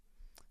there.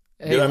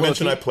 Did I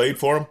mention I played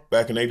for him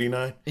back in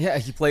 89? Yeah,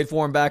 he played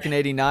for him back in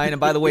 89. And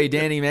by the way,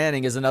 Danny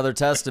Manning is another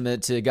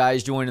testament to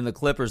guys joining the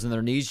Clippers and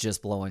their knees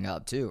just blowing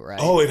up too, right?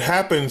 Oh, it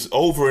happens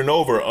over and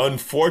over.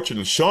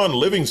 Unfortunately, Sean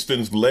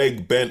Livingston's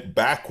leg bent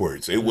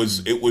backwards. It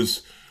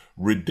was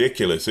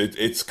ridiculous.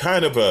 It's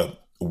kind of a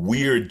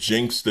weird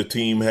jinx the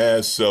team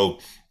has. So,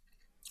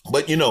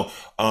 but you know,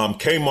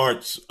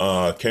 Kmart's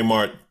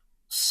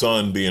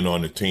son being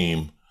on the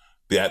team,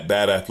 that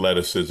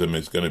athleticism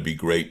is going to be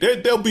great.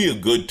 They'll be a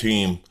good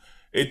team.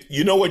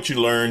 You know what you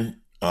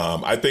learn?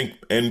 I think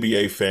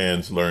NBA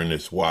fans learn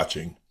this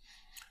watching.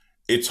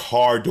 It's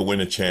hard to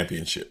win a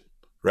championship,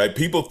 right?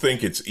 People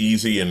think it's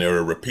easy and they're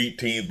a repeat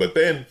team, but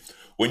then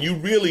when you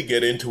really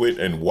get into it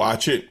and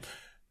watch it,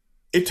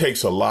 it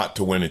takes a lot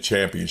to win a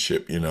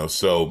championship, you know?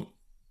 So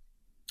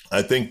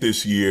I think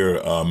this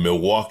year,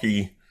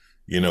 Milwaukee,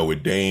 you know,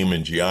 with Dame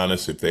and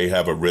Giannis, if they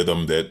have a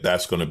rhythm,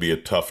 that's going to be a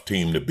tough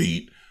team to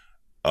beat.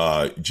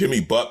 Jimmy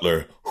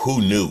Butler, who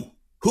knew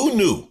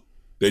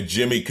that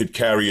Jimmy could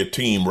carry a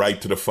team right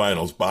to the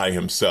finals by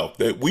himself?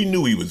 That we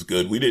knew he was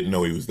good. We didn't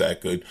know he was that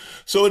good.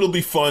 So it'll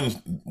be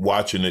fun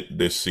watching it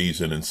this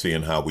season and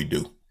seeing how we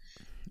do.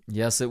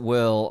 Yes, it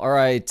will. All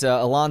right,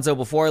 Alonzo,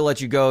 before I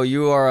let you go,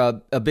 you are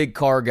a big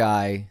car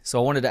guy. So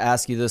I wanted to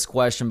ask you this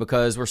question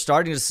because we're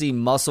starting to see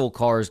muscle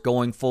cars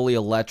going fully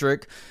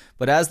electric.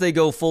 But as they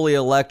go fully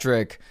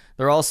electric,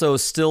 they're also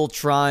still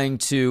trying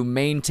to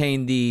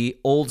maintain the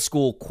old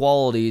school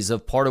qualities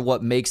of part of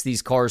what makes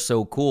these cars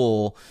so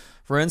cool.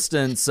 For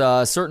instance,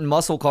 certain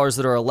muscle cars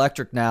that are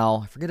electric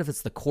now, I forget if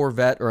it's the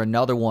Corvette or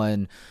another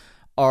one,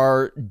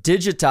 are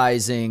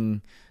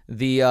digitizing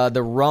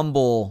the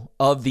rumble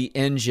of the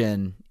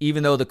engine,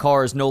 even though the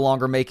car is no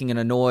longer making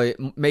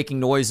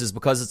noises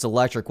because it's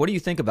electric. What do you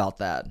think about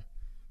that?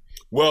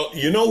 Well,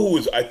 you know who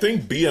was, I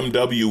think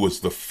BMW was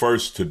the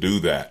first to do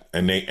that,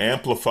 and they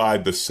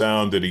amplified the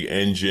sound of the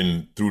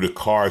engine through the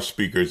car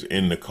speakers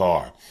in the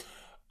car.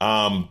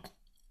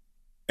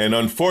 And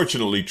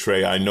unfortunately,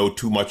 Trey, I know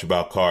too much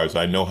about cars.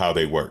 I know how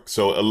they work.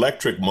 So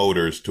electric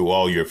motors, to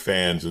all your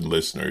fans and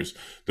listeners,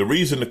 the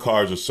reason the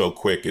cars are so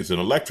quick is an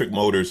electric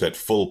motor is at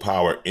full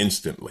power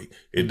instantly.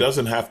 It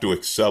doesn't have to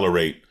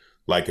accelerate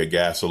like a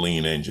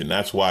gasoline engine.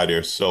 That's why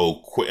they're so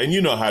quick. And you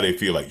know how they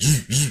feel like,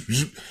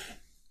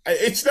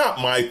 it's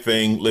not my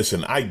thing.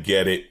 Listen, I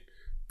get it.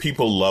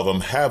 People love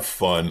them. Have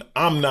fun.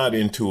 I'm not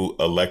into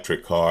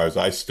electric cars.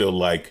 I still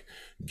like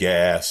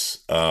gas.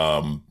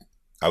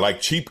 I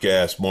like cheap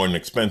gas more than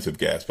expensive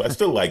gas, but I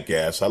still like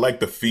gas. I like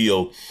the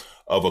feel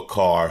of a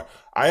car.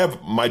 I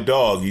have my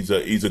dog.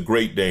 He's a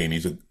Great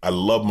Dane. I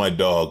love my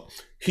dog.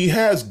 He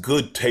has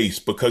good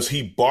taste because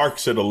he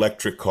barks at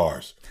electric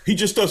cars. He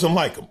just doesn't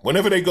like them.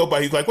 Whenever they go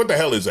by, he's like, what the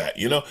hell is that?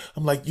 You know,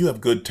 I'm like, you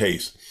have good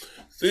taste.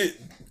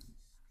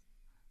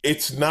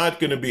 It's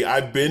not going to be,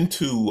 I've been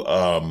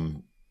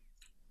to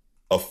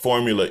a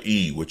Formula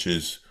E, which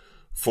is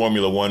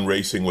Formula One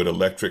racing with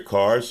electric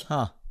cars.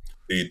 Huh.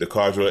 The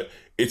cars are,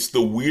 it's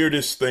the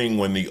weirdest thing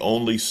when the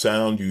only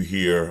sound you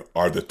hear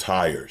are the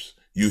tires.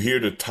 You hear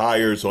the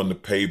tires on the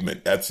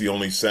pavement. That's the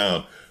only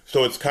sound.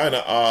 So it's kind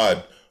of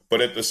odd. But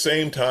at the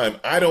same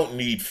time, I don't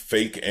need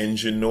fake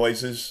engine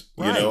noises.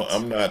 Right. You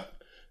know,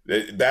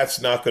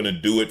 that's not going to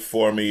do it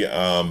for me.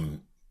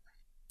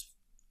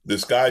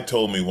 This guy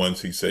told me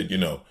once, he said,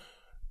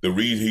 the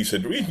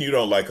reason you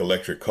don't like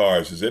electric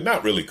cars is they're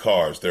not really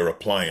cars, they're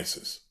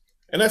appliances.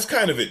 And that's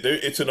kind of it.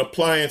 It's an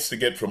appliance to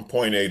get from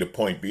point A to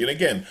point B. And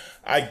again,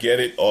 I get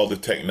it, all the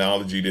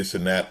technology, this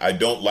and that. I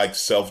don't like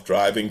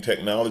self-driving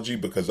technology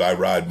because I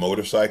ride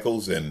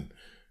motorcycles and,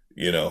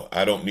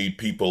 I don't need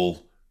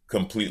people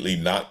completely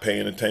not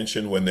paying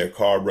attention when their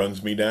car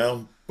runs me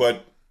down.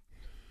 But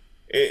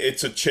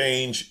it's a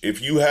change.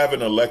 If you have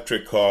an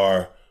electric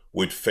car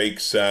with fake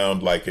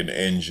sound like an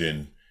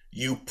engine,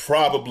 you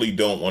probably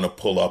don't want to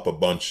pull up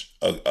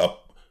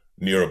up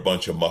near a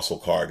bunch of muscle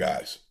car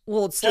guys.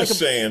 Well, it's just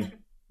saying.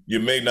 You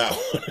may not.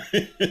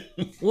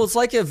 Well, it's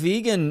like a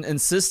vegan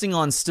insisting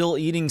on still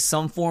eating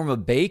some form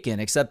of bacon,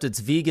 except it's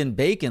vegan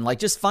bacon. Like,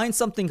 just find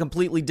something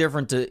completely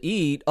different to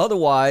eat.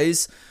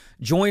 Otherwise,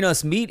 join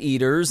us meat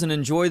eaters and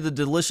enjoy the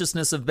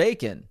deliciousness of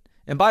bacon.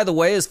 And by the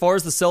way, as far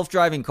as the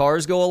self-driving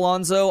cars go,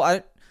 Alonzo,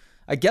 I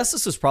guess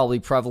this was probably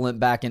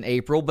prevalent back in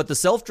April, but the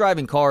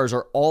self-driving cars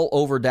are all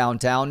over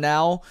downtown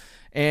now.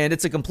 And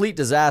it's a complete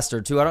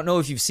disaster, too. I don't know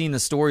if you've seen the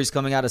stories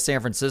coming out of San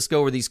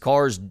Francisco where these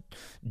cars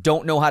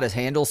don't know how to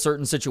handle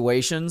certain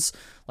situations.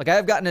 Like,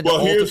 I've gotten into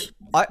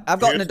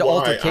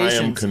altercations. I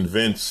am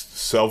convinced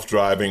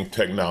self-driving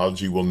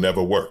technology will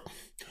never work.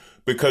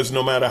 Because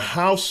no matter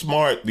how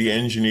smart the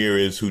engineer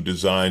is who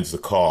designs the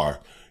car,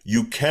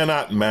 you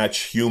cannot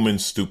match human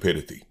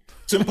stupidity.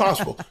 It's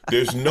impossible.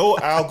 There's no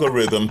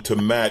algorithm to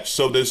match.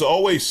 So there's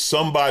always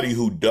somebody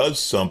who does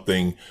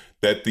something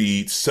that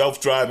the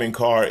self-driving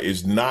car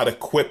is not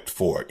equipped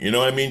for. You know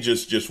what I mean?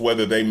 Just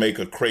whether they make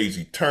a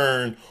crazy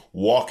turn,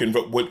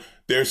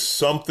 there's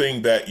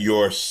something that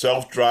your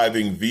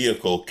self-driving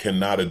vehicle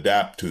cannot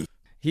adapt to.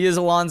 He is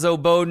Alonzo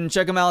Bowden.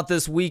 Check him out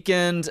this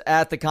weekend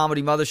at the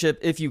Comedy Mothership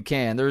if you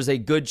can. There's a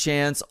good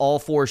chance all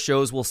 4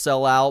 shows will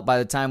sell out by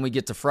the time we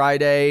get to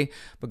Friday.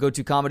 But go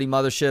to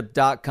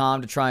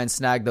comedymothership.com to try and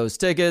snag those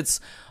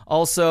tickets.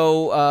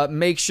 Also,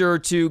 make sure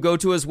to go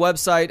to his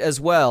website as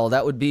well.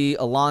 That would be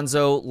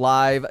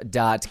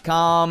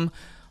alonzolive.com.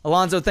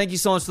 Alonzo, thank you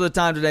so much for the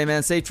time today,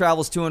 man. Safe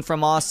travels to and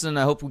from Austin.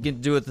 I hope we can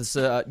do this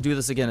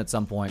again at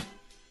some point.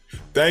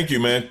 Thank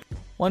you, man.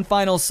 One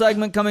final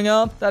segment coming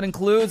up that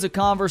includes a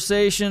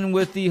conversation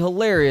with the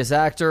hilarious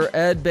actor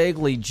Ed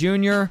Begley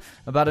Jr.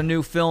 about a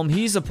new film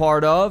he's a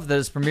part of that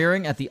is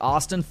premiering at the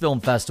Austin Film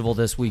Festival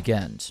this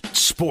weekend.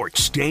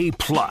 Sports Day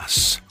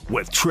Plus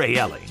with Trey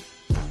Elling.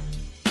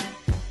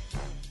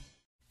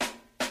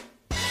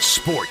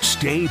 Sports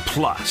Day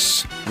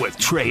Plus with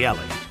Trey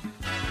Elling.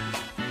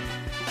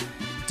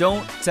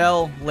 Don't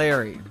Tell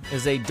Larry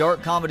is a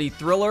dark comedy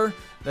thriller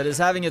that is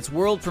having its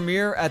world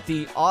premiere at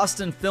the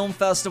Austin Film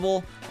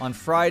Festival on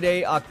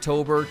Friday,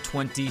 October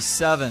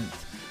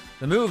 27th.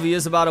 The movie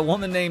is about a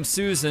woman named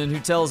Susan who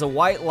tells a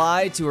white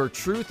lie to her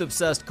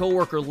truth-obsessed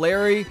coworker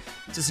Larry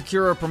to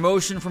secure a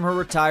promotion from her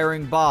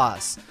retiring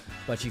boss.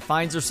 But she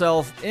finds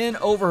herself in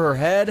over her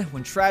head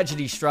when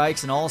tragedy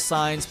strikes and all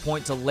signs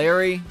point to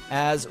Larry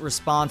as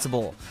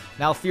responsible.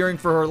 Now fearing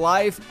for her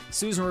life,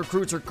 Susan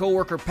recruits her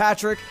coworker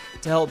Patrick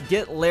to help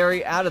get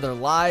Larry out of their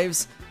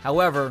lives.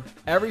 However,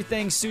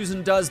 everything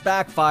Susan does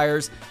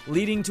backfires,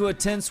 leading to a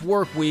tense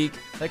work week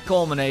that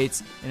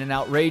culminates in an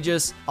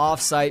outrageous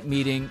off-site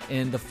meeting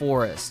in the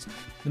forest.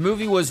 The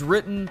movie was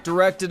written,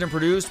 directed, and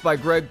produced by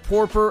Greg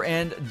Porper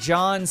and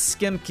John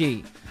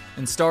Skimke.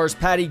 and stars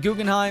Patty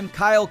Guggenheim,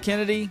 Kyle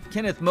Kennedy,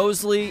 Kenneth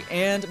Mosley,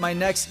 and my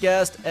next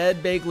guest,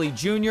 Ed Begley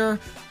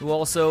Jr., who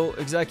also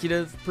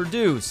executive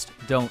produced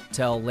Don't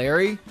Tell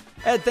Larry.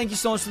 Ed, thank you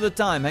so much for the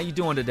time. How you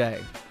doing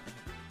today?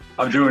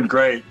 I'm doing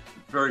great.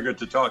 Very good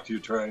to talk to you,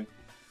 Trey.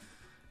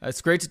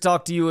 It's great to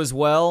talk to you as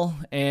well.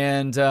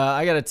 And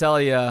I got to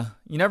tell you,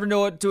 you never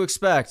know what to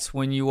expect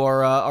when you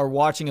are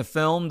watching a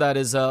film that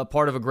is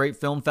part of a great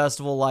film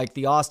festival like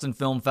the Austin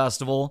Film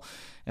Festival.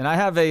 And I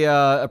have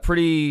a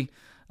pretty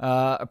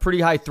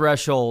high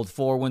threshold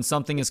for when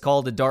something is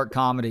called a dark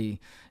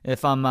comedy.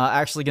 If I'm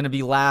actually going to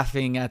be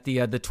laughing at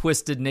the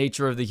twisted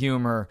nature of the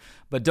humor.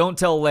 But Don't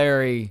Tell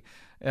Larry,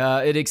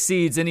 it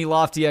exceeds any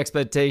lofty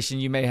expectation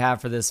you may have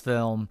for this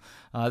film.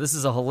 This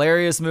is a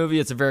hilarious movie.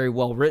 It's a very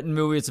well-written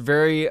movie. It's a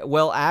very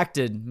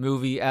well-acted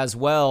movie as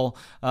well.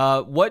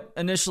 What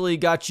initially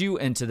got you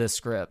into this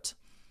script?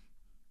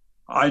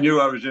 I knew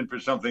I was in for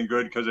something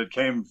good because it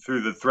came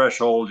through the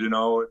threshold,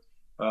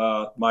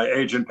 My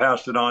agent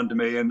passed it on to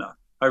me, and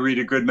I read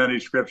a good many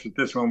scripts, but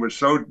this one was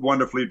so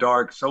wonderfully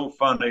dark, so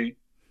funny.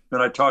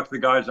 Then I talked to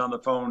the guys on the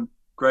phone,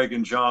 Greg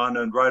and John,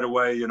 and right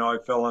away, I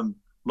fell in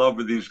love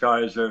with these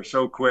guys. They're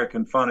so quick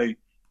and funny.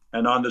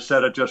 And on the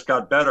set, it just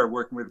got better,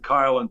 working with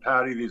Kyle and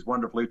Patty, these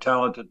wonderfully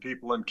talented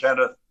people, and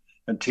Kenneth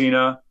and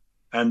Tina.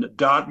 And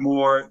Dot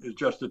Moore is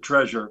just a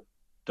treasure.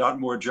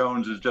 Dot Moore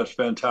Jones is just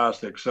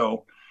fantastic.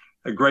 So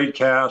a great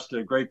cast,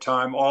 a great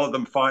time, all of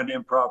them fine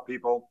improv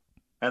people.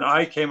 And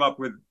I came up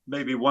with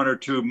maybe one or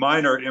two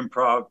minor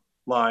improv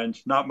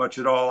lines, not much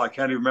at all. I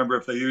can't even remember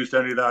if they used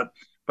any of that.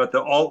 But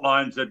the alt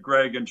lines that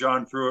Greg and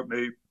John threw at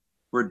me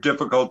were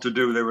difficult to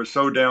do. They were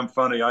so damn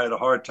funny. I had a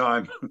hard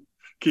time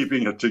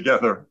keeping it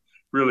together.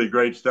 Really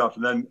great stuff.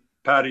 And then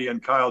Patty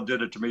and Kyle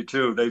did it to me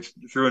too. They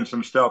threw in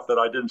some stuff that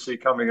I didn't see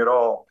coming at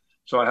all.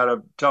 So I had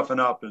to toughen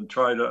up and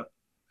try to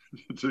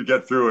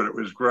get through it. It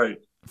was great.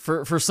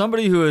 For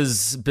somebody who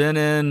has been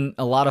in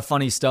a lot of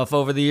funny stuff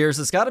over the years,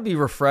 it's got to be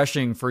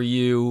refreshing for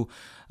you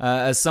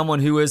as someone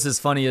who is as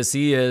funny as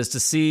he is to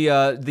see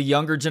the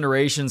younger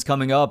generations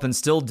coming up and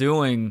still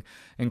doing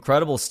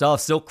incredible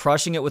stuff, still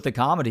crushing it with the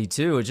comedy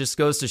too. It just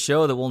goes to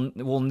show that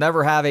we'll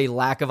never have a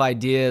lack of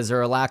ideas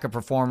or a lack of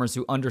performers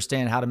who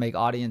understand how to make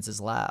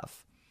audiences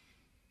laugh.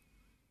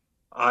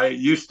 I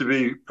used to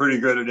be pretty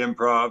good at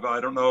improv.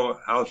 I don't know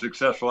how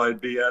successful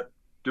I'd be at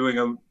doing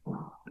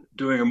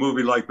a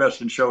movie like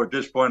Best in Show at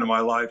this point in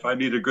my life. I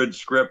need a good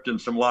script and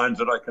some lines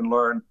that I can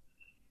learn.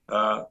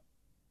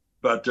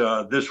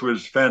 But this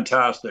was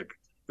fantastic.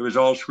 It was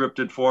all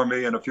scripted for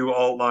me and a few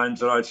alt lines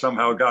that I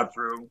somehow got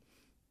through.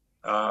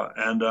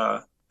 And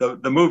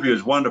the movie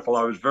is wonderful.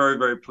 I was very,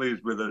 very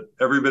pleased with it.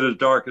 Every bit as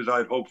dark as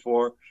I'd hoped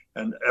for,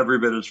 and every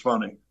bit as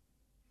funny.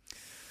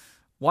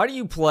 Why do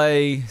you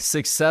play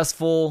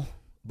successful,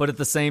 but at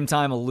the same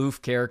time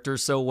aloof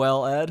characters so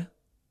well, Ed?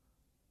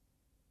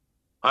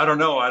 I don't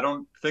know. I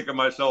don't think of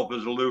myself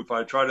as aloof.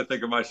 I try to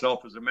think of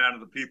myself as a man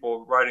of the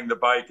people, riding the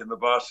bike and the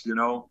bus,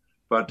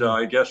 But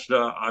I guess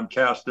I'm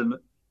cast in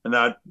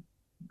that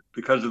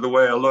because of the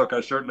way I look.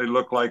 I certainly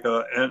look like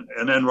an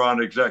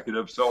Enron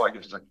executive. So I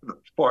guess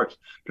sports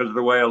because of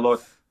the way I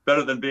look.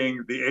 Better than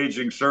being the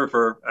aging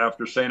surfer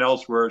after St.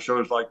 Elsewhere,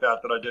 shows like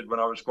that I did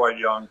when I was quite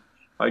young.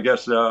 I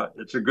guess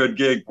it's a good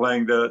gig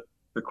playing the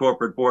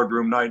corporate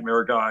boardroom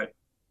nightmare guy.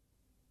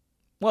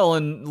 Well,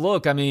 and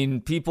look, I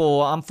mean,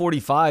 I'm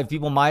 45,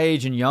 people my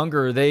age and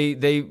younger,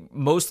 they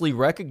mostly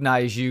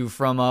recognize you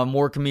from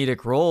more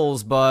comedic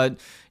roles, but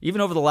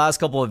even over the last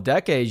couple of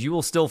decades, you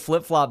will still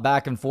flip-flop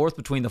back and forth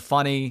between the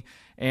funny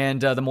and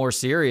the more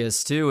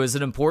serious, too. Is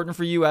it important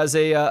for you as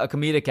a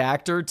comedic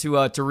actor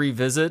to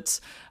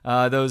revisit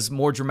those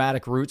more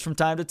dramatic roots from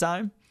time to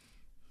time?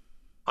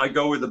 I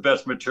go with the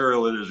best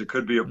material it is. It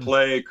could be a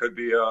play, it could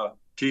be a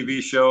TV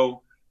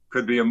show,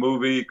 could be a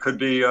movie, could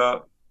be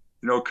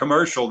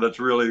commercial that's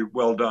really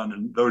well done,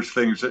 and those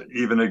things that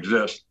even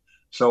exist.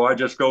 So I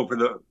just go for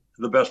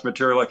the best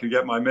material I can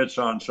get my mitts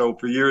on. So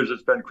for years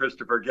it's been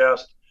Christopher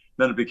Guest,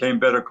 then it became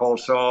Better Call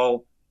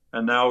Saul,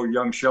 and now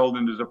Young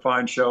Sheldon is a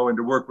fine show. And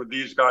to work with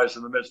these guys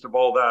in the midst of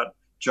all that,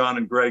 John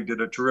and Greg did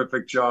a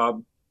terrific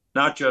job,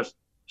 not just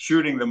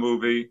shooting the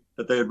movie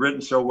that they had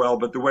written so well,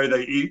 but the way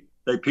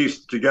they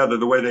pieced it together,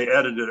 the way they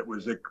edited it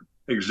was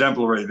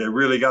exemplary. They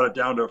really got it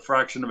down to a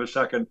fraction of a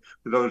second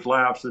with those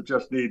laughs that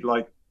just need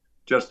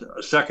just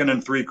a second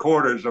and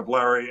 3/4 of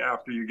Larry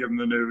after you give him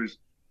the news.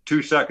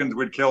 2 seconds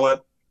would kill it,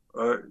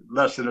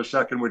 less than a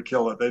second would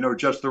kill it. They know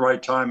just the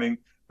right timing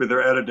with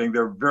their editing.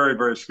 They're very,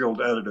 very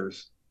skilled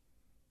editors.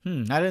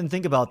 I didn't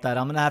think about that.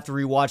 I'm going to have to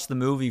rewatch the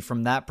movie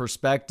from that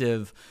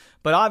perspective.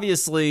 But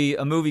obviously,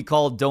 a movie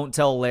called Don't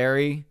Tell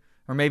Larry,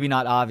 or maybe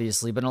not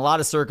obviously, but in a lot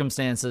of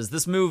circumstances,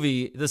 this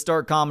movie, this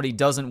dark comedy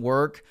doesn't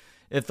work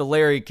if the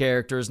Larry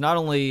character is not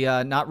only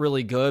not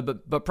really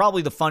good, but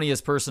probably the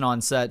funniest person on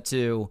set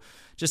too.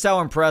 Just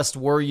how impressed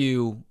were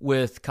you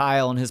with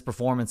Kyle and his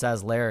performance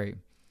as Larry?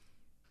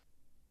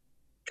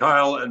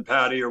 Kyle and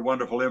Patty are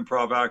wonderful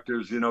improv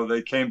actors.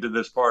 They came to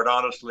this part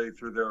honestly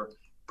through their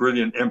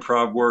brilliant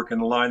improv work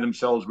and aligned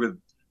themselves with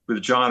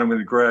John and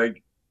with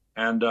Greg.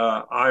 And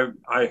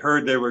I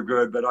heard they were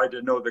good, but I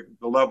didn't know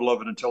the level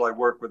of it until I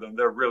worked with them.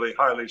 They're really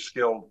highly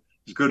skilled,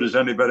 as good as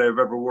anybody I've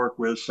ever worked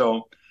with.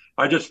 So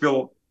I just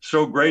feel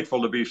so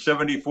grateful to be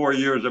 74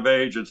 years of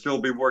age and still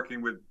be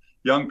working with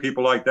young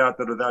people like that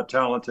are that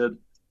talented.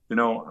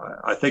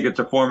 I think it's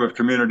a form of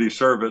community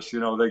service.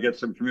 They get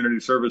some community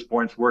service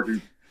points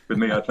working with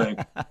me, I think.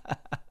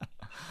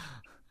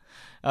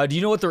 Do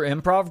you know what their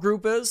improv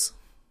group is?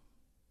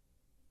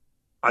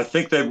 I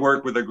think they've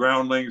worked with the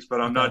Groundlings, but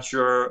I'm not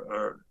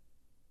sure.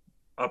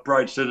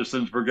 Upright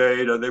Citizens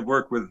Brigade. They've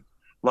worked with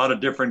a lot of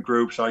different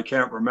groups. I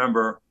can't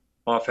remember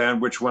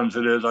offhand which ones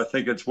it is. I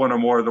think it's one or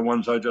more of the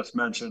ones I just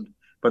mentioned,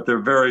 but they're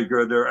very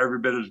good. They're every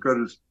bit as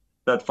good as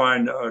that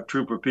fine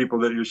troop of people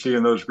that you see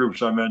in those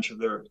groups I mentioned.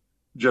 They're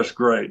just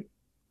great.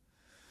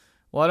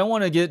 Well, I don't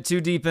want to get too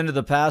deep into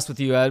the past with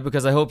you, Ed,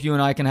 because I hope you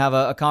and I can have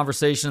a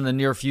conversation in the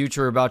near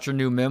future about your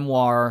new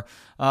memoir.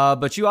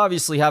 But you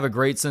obviously have a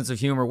great sense of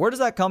humor. Where does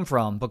that come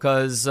from?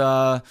 Because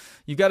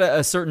you've got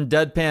a certain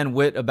deadpan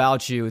wit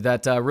about you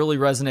that really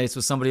resonates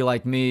with somebody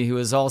like me who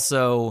is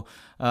also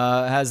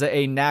has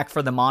a knack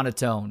for the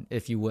monotone,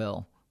 if you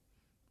will.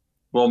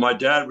 Well, my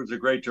dad was a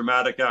great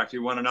dramatic actor. He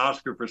won an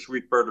Oscar for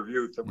Sweet Bird of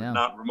Youth. It was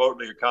not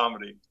remotely a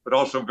comedy, but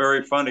also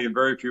very funny, and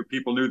very few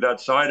people knew that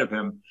side of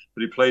him.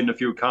 But he played in a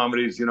few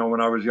comedies,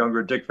 when I was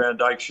younger, Dick Van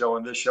Dyke Show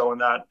and this show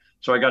and that.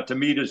 So I got to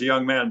meet as a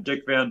young man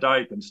Dick Van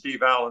Dyke and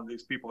Steve Allen,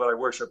 these people that I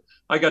worship.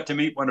 I got to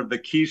meet one of the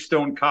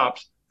keystone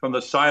cops from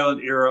the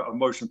silent era of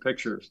motion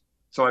pictures.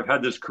 So I've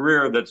had this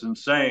career that's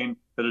insane,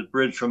 that has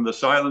bridged from the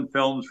silent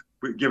films,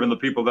 given the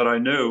people that I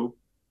knew,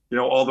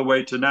 all the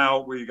way to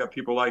now, where you got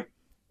people like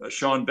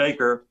Sean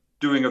Baker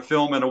doing a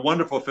film, and a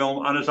wonderful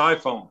film, on his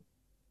iPhone.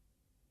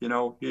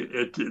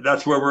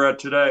 That's where we're at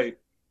today.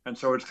 And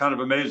so it's kind of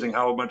amazing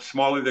how much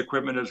smaller the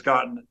equipment has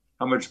gotten,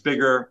 how much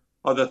bigger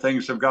other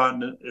things have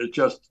gotten.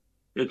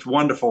 It's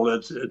wonderful.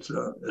 It's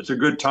a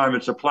good time.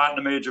 It's a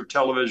platinum age of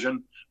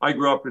television. I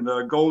grew up in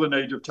the golden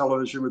age of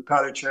television with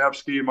Patty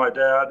Chayefsky and my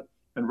dad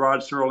and Rod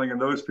Serling and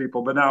those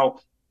people. But now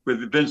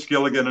with Vince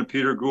Gilligan and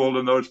Peter Gould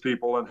and those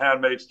people and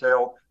Handmaid's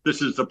Tale,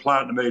 this is the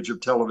platinum age of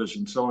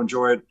television. So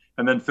enjoy it.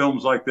 And then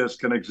films like this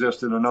can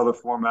exist in another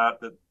format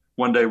that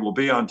one day will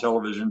be on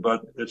television,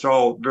 but it's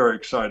all very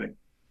exciting.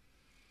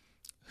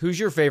 Who's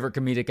your favorite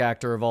comedic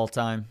actor of all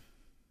time?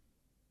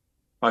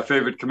 My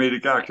favorite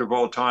comedic actor of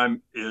all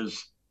time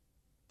is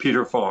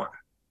Peter Falk.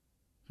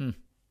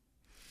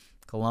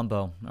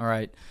 Columbo. All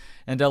right.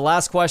 And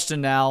last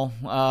question now.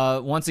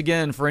 Once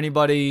again, for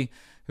anybody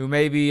who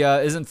maybe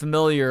isn't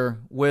familiar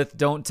with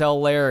Don't Tell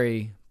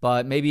Larry,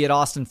 but maybe at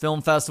Austin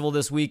Film Festival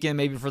this weekend,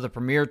 maybe for the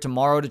premiere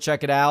tomorrow to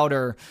check it out,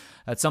 or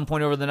at some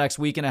point over the next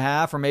week and a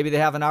half, or maybe they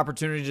have an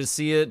opportunity to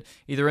see it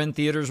either in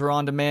theaters or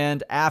on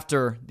demand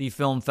after the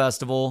film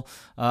festival.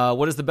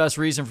 What is the best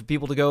reason for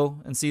people to go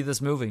and see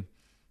this movie?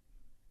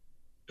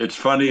 It's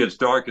funny, it's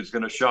dark, it's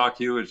going to shock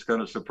you, it's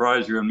going to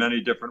surprise you in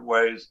many different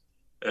ways.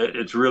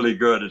 It's really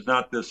good. It's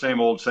not the same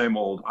old, same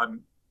old.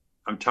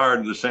 I'm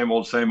tired of the same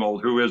old, same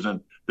old. Who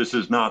isn't? This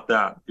is not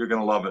that. You're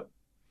going to love it.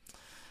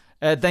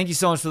 Ed, thank you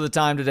so much for the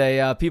time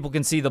today. People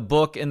can see the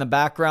book in the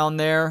background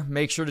there.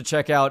 Make sure to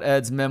check out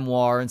Ed's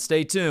memoir and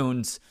stay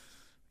tuned.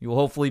 You will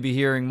hopefully be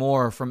hearing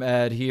more from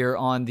Ed here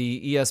on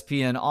the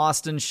ESPN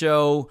Austin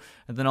show,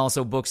 and then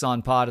also Books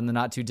on Pod in the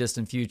not too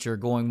distant future,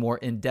 going more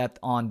in depth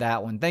on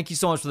that one. Thank you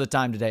so much for the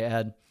time today,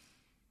 Ed.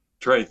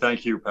 Trey,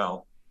 thank you,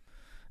 pal.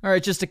 All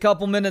right, just a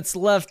couple minutes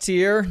left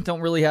here.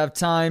 Don't really have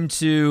time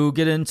to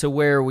get into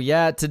where we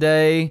at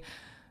today.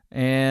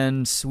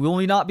 And we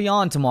will not be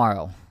on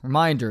tomorrow.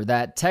 Reminder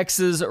that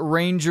Texas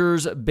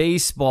Rangers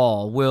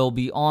baseball will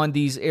be on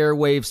these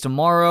airwaves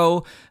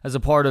tomorrow as a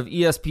part of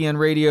ESPN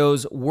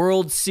Radio's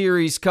World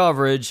Series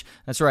coverage.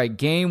 That's right,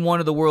 Game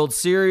 1 of the World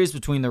Series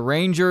between the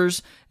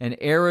Rangers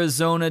and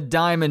Arizona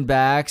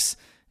Diamondbacks.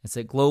 It's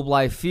at Globe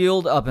Life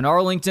Field up in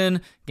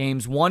Arlington.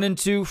 Games 1 and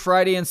 2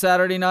 Friday and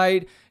Saturday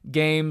night.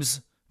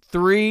 Games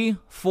 3,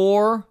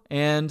 4,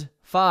 and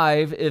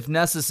 5, if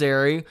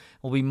necessary,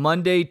 will be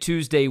Monday,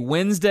 Tuesday,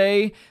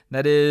 Wednesday.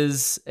 That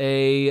is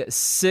a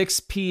 6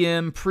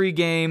 p.m.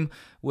 pregame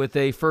with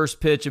a first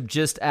pitch of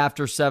just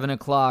after 7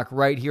 o'clock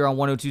right here on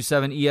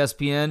 102.7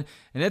 ESPN.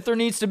 And if there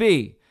needs to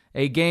be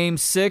a game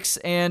 6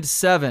 and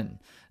 7,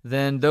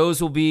 then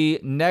those will be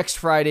next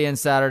Friday and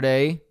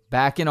Saturday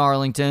back in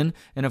Arlington.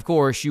 And of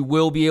course, you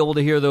will be able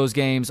to hear those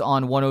games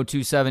on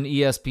 102.7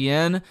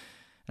 ESPN.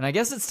 And I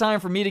guess it's time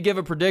for me to give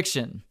a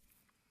prediction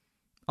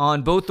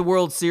on both the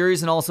World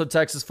Series and also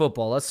Texas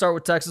football. Let's start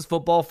with Texas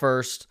football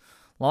first.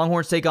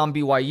 Longhorns take on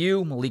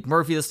BYU. Malik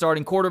Murphy, the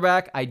starting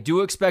quarterback. I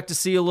do expect to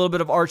see a little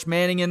bit of Arch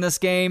Manning in this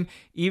game,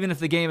 even if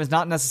the game is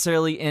not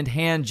necessarily in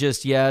hand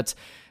just yet.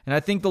 And I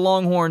think the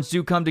Longhorns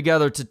do come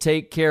together to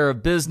take care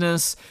of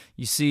business.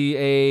 You see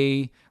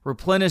a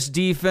replenished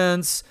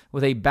defense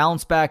with a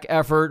bounce-back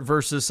effort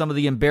versus some of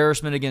the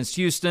embarrassment against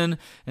Houston.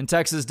 And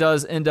Texas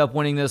does end up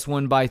winning this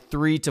one by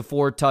 3 to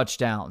 4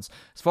 touchdowns.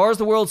 As far as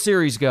the World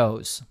Series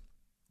goes,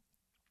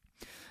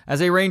 as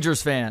a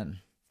Rangers fan,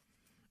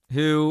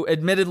 who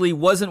admittedly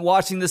wasn't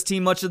watching this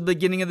team much at the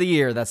beginning of the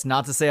year. That's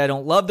not to say I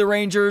don't love the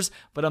Rangers,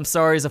 but I'm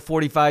sorry, as a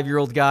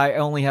 45-year-old guy, I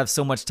only have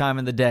so much time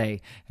in the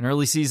day. And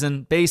early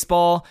season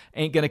baseball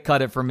ain't going to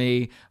cut it for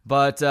me,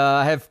 but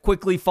I have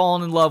quickly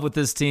fallen in love with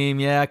this team.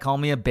 Yeah, call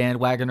me a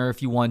bandwagoner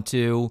if you want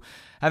to.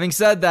 Having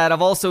said that,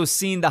 I've also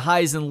seen the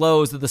highs and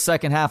lows of the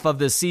second half of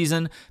this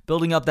season,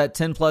 building up that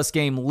 10-plus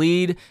game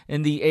lead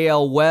in the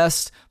AL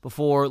West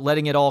before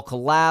letting it all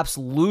collapse,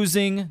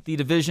 losing the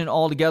division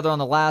altogether on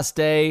the last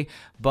day,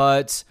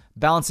 but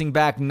bouncing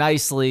back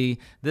nicely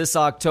this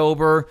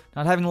October,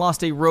 not having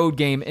lost a road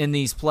game in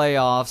these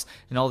playoffs,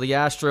 and all the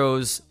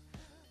Astros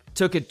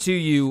took it to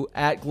you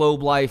at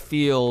Globe Life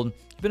Field.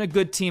 Been a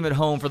good team at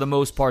home for the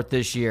most part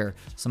this year.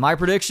 So my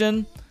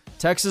prediction,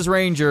 Texas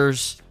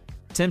Rangers.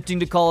 Tempting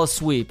to call a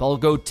sweep. I'll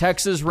go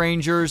Texas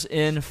Rangers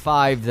in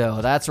 5,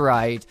 though. That's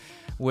right,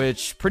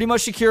 which pretty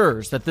much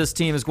secures that this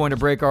team is going to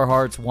break our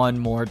hearts one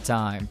more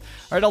time.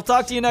 All right, I'll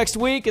talk to you next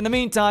week. In the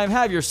meantime,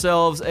 have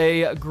yourselves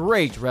a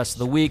great rest of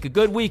the week, a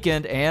good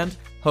weekend, and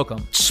hook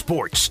 'em.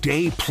 Sports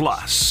Day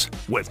Plus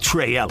with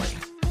Trey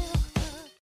Elling.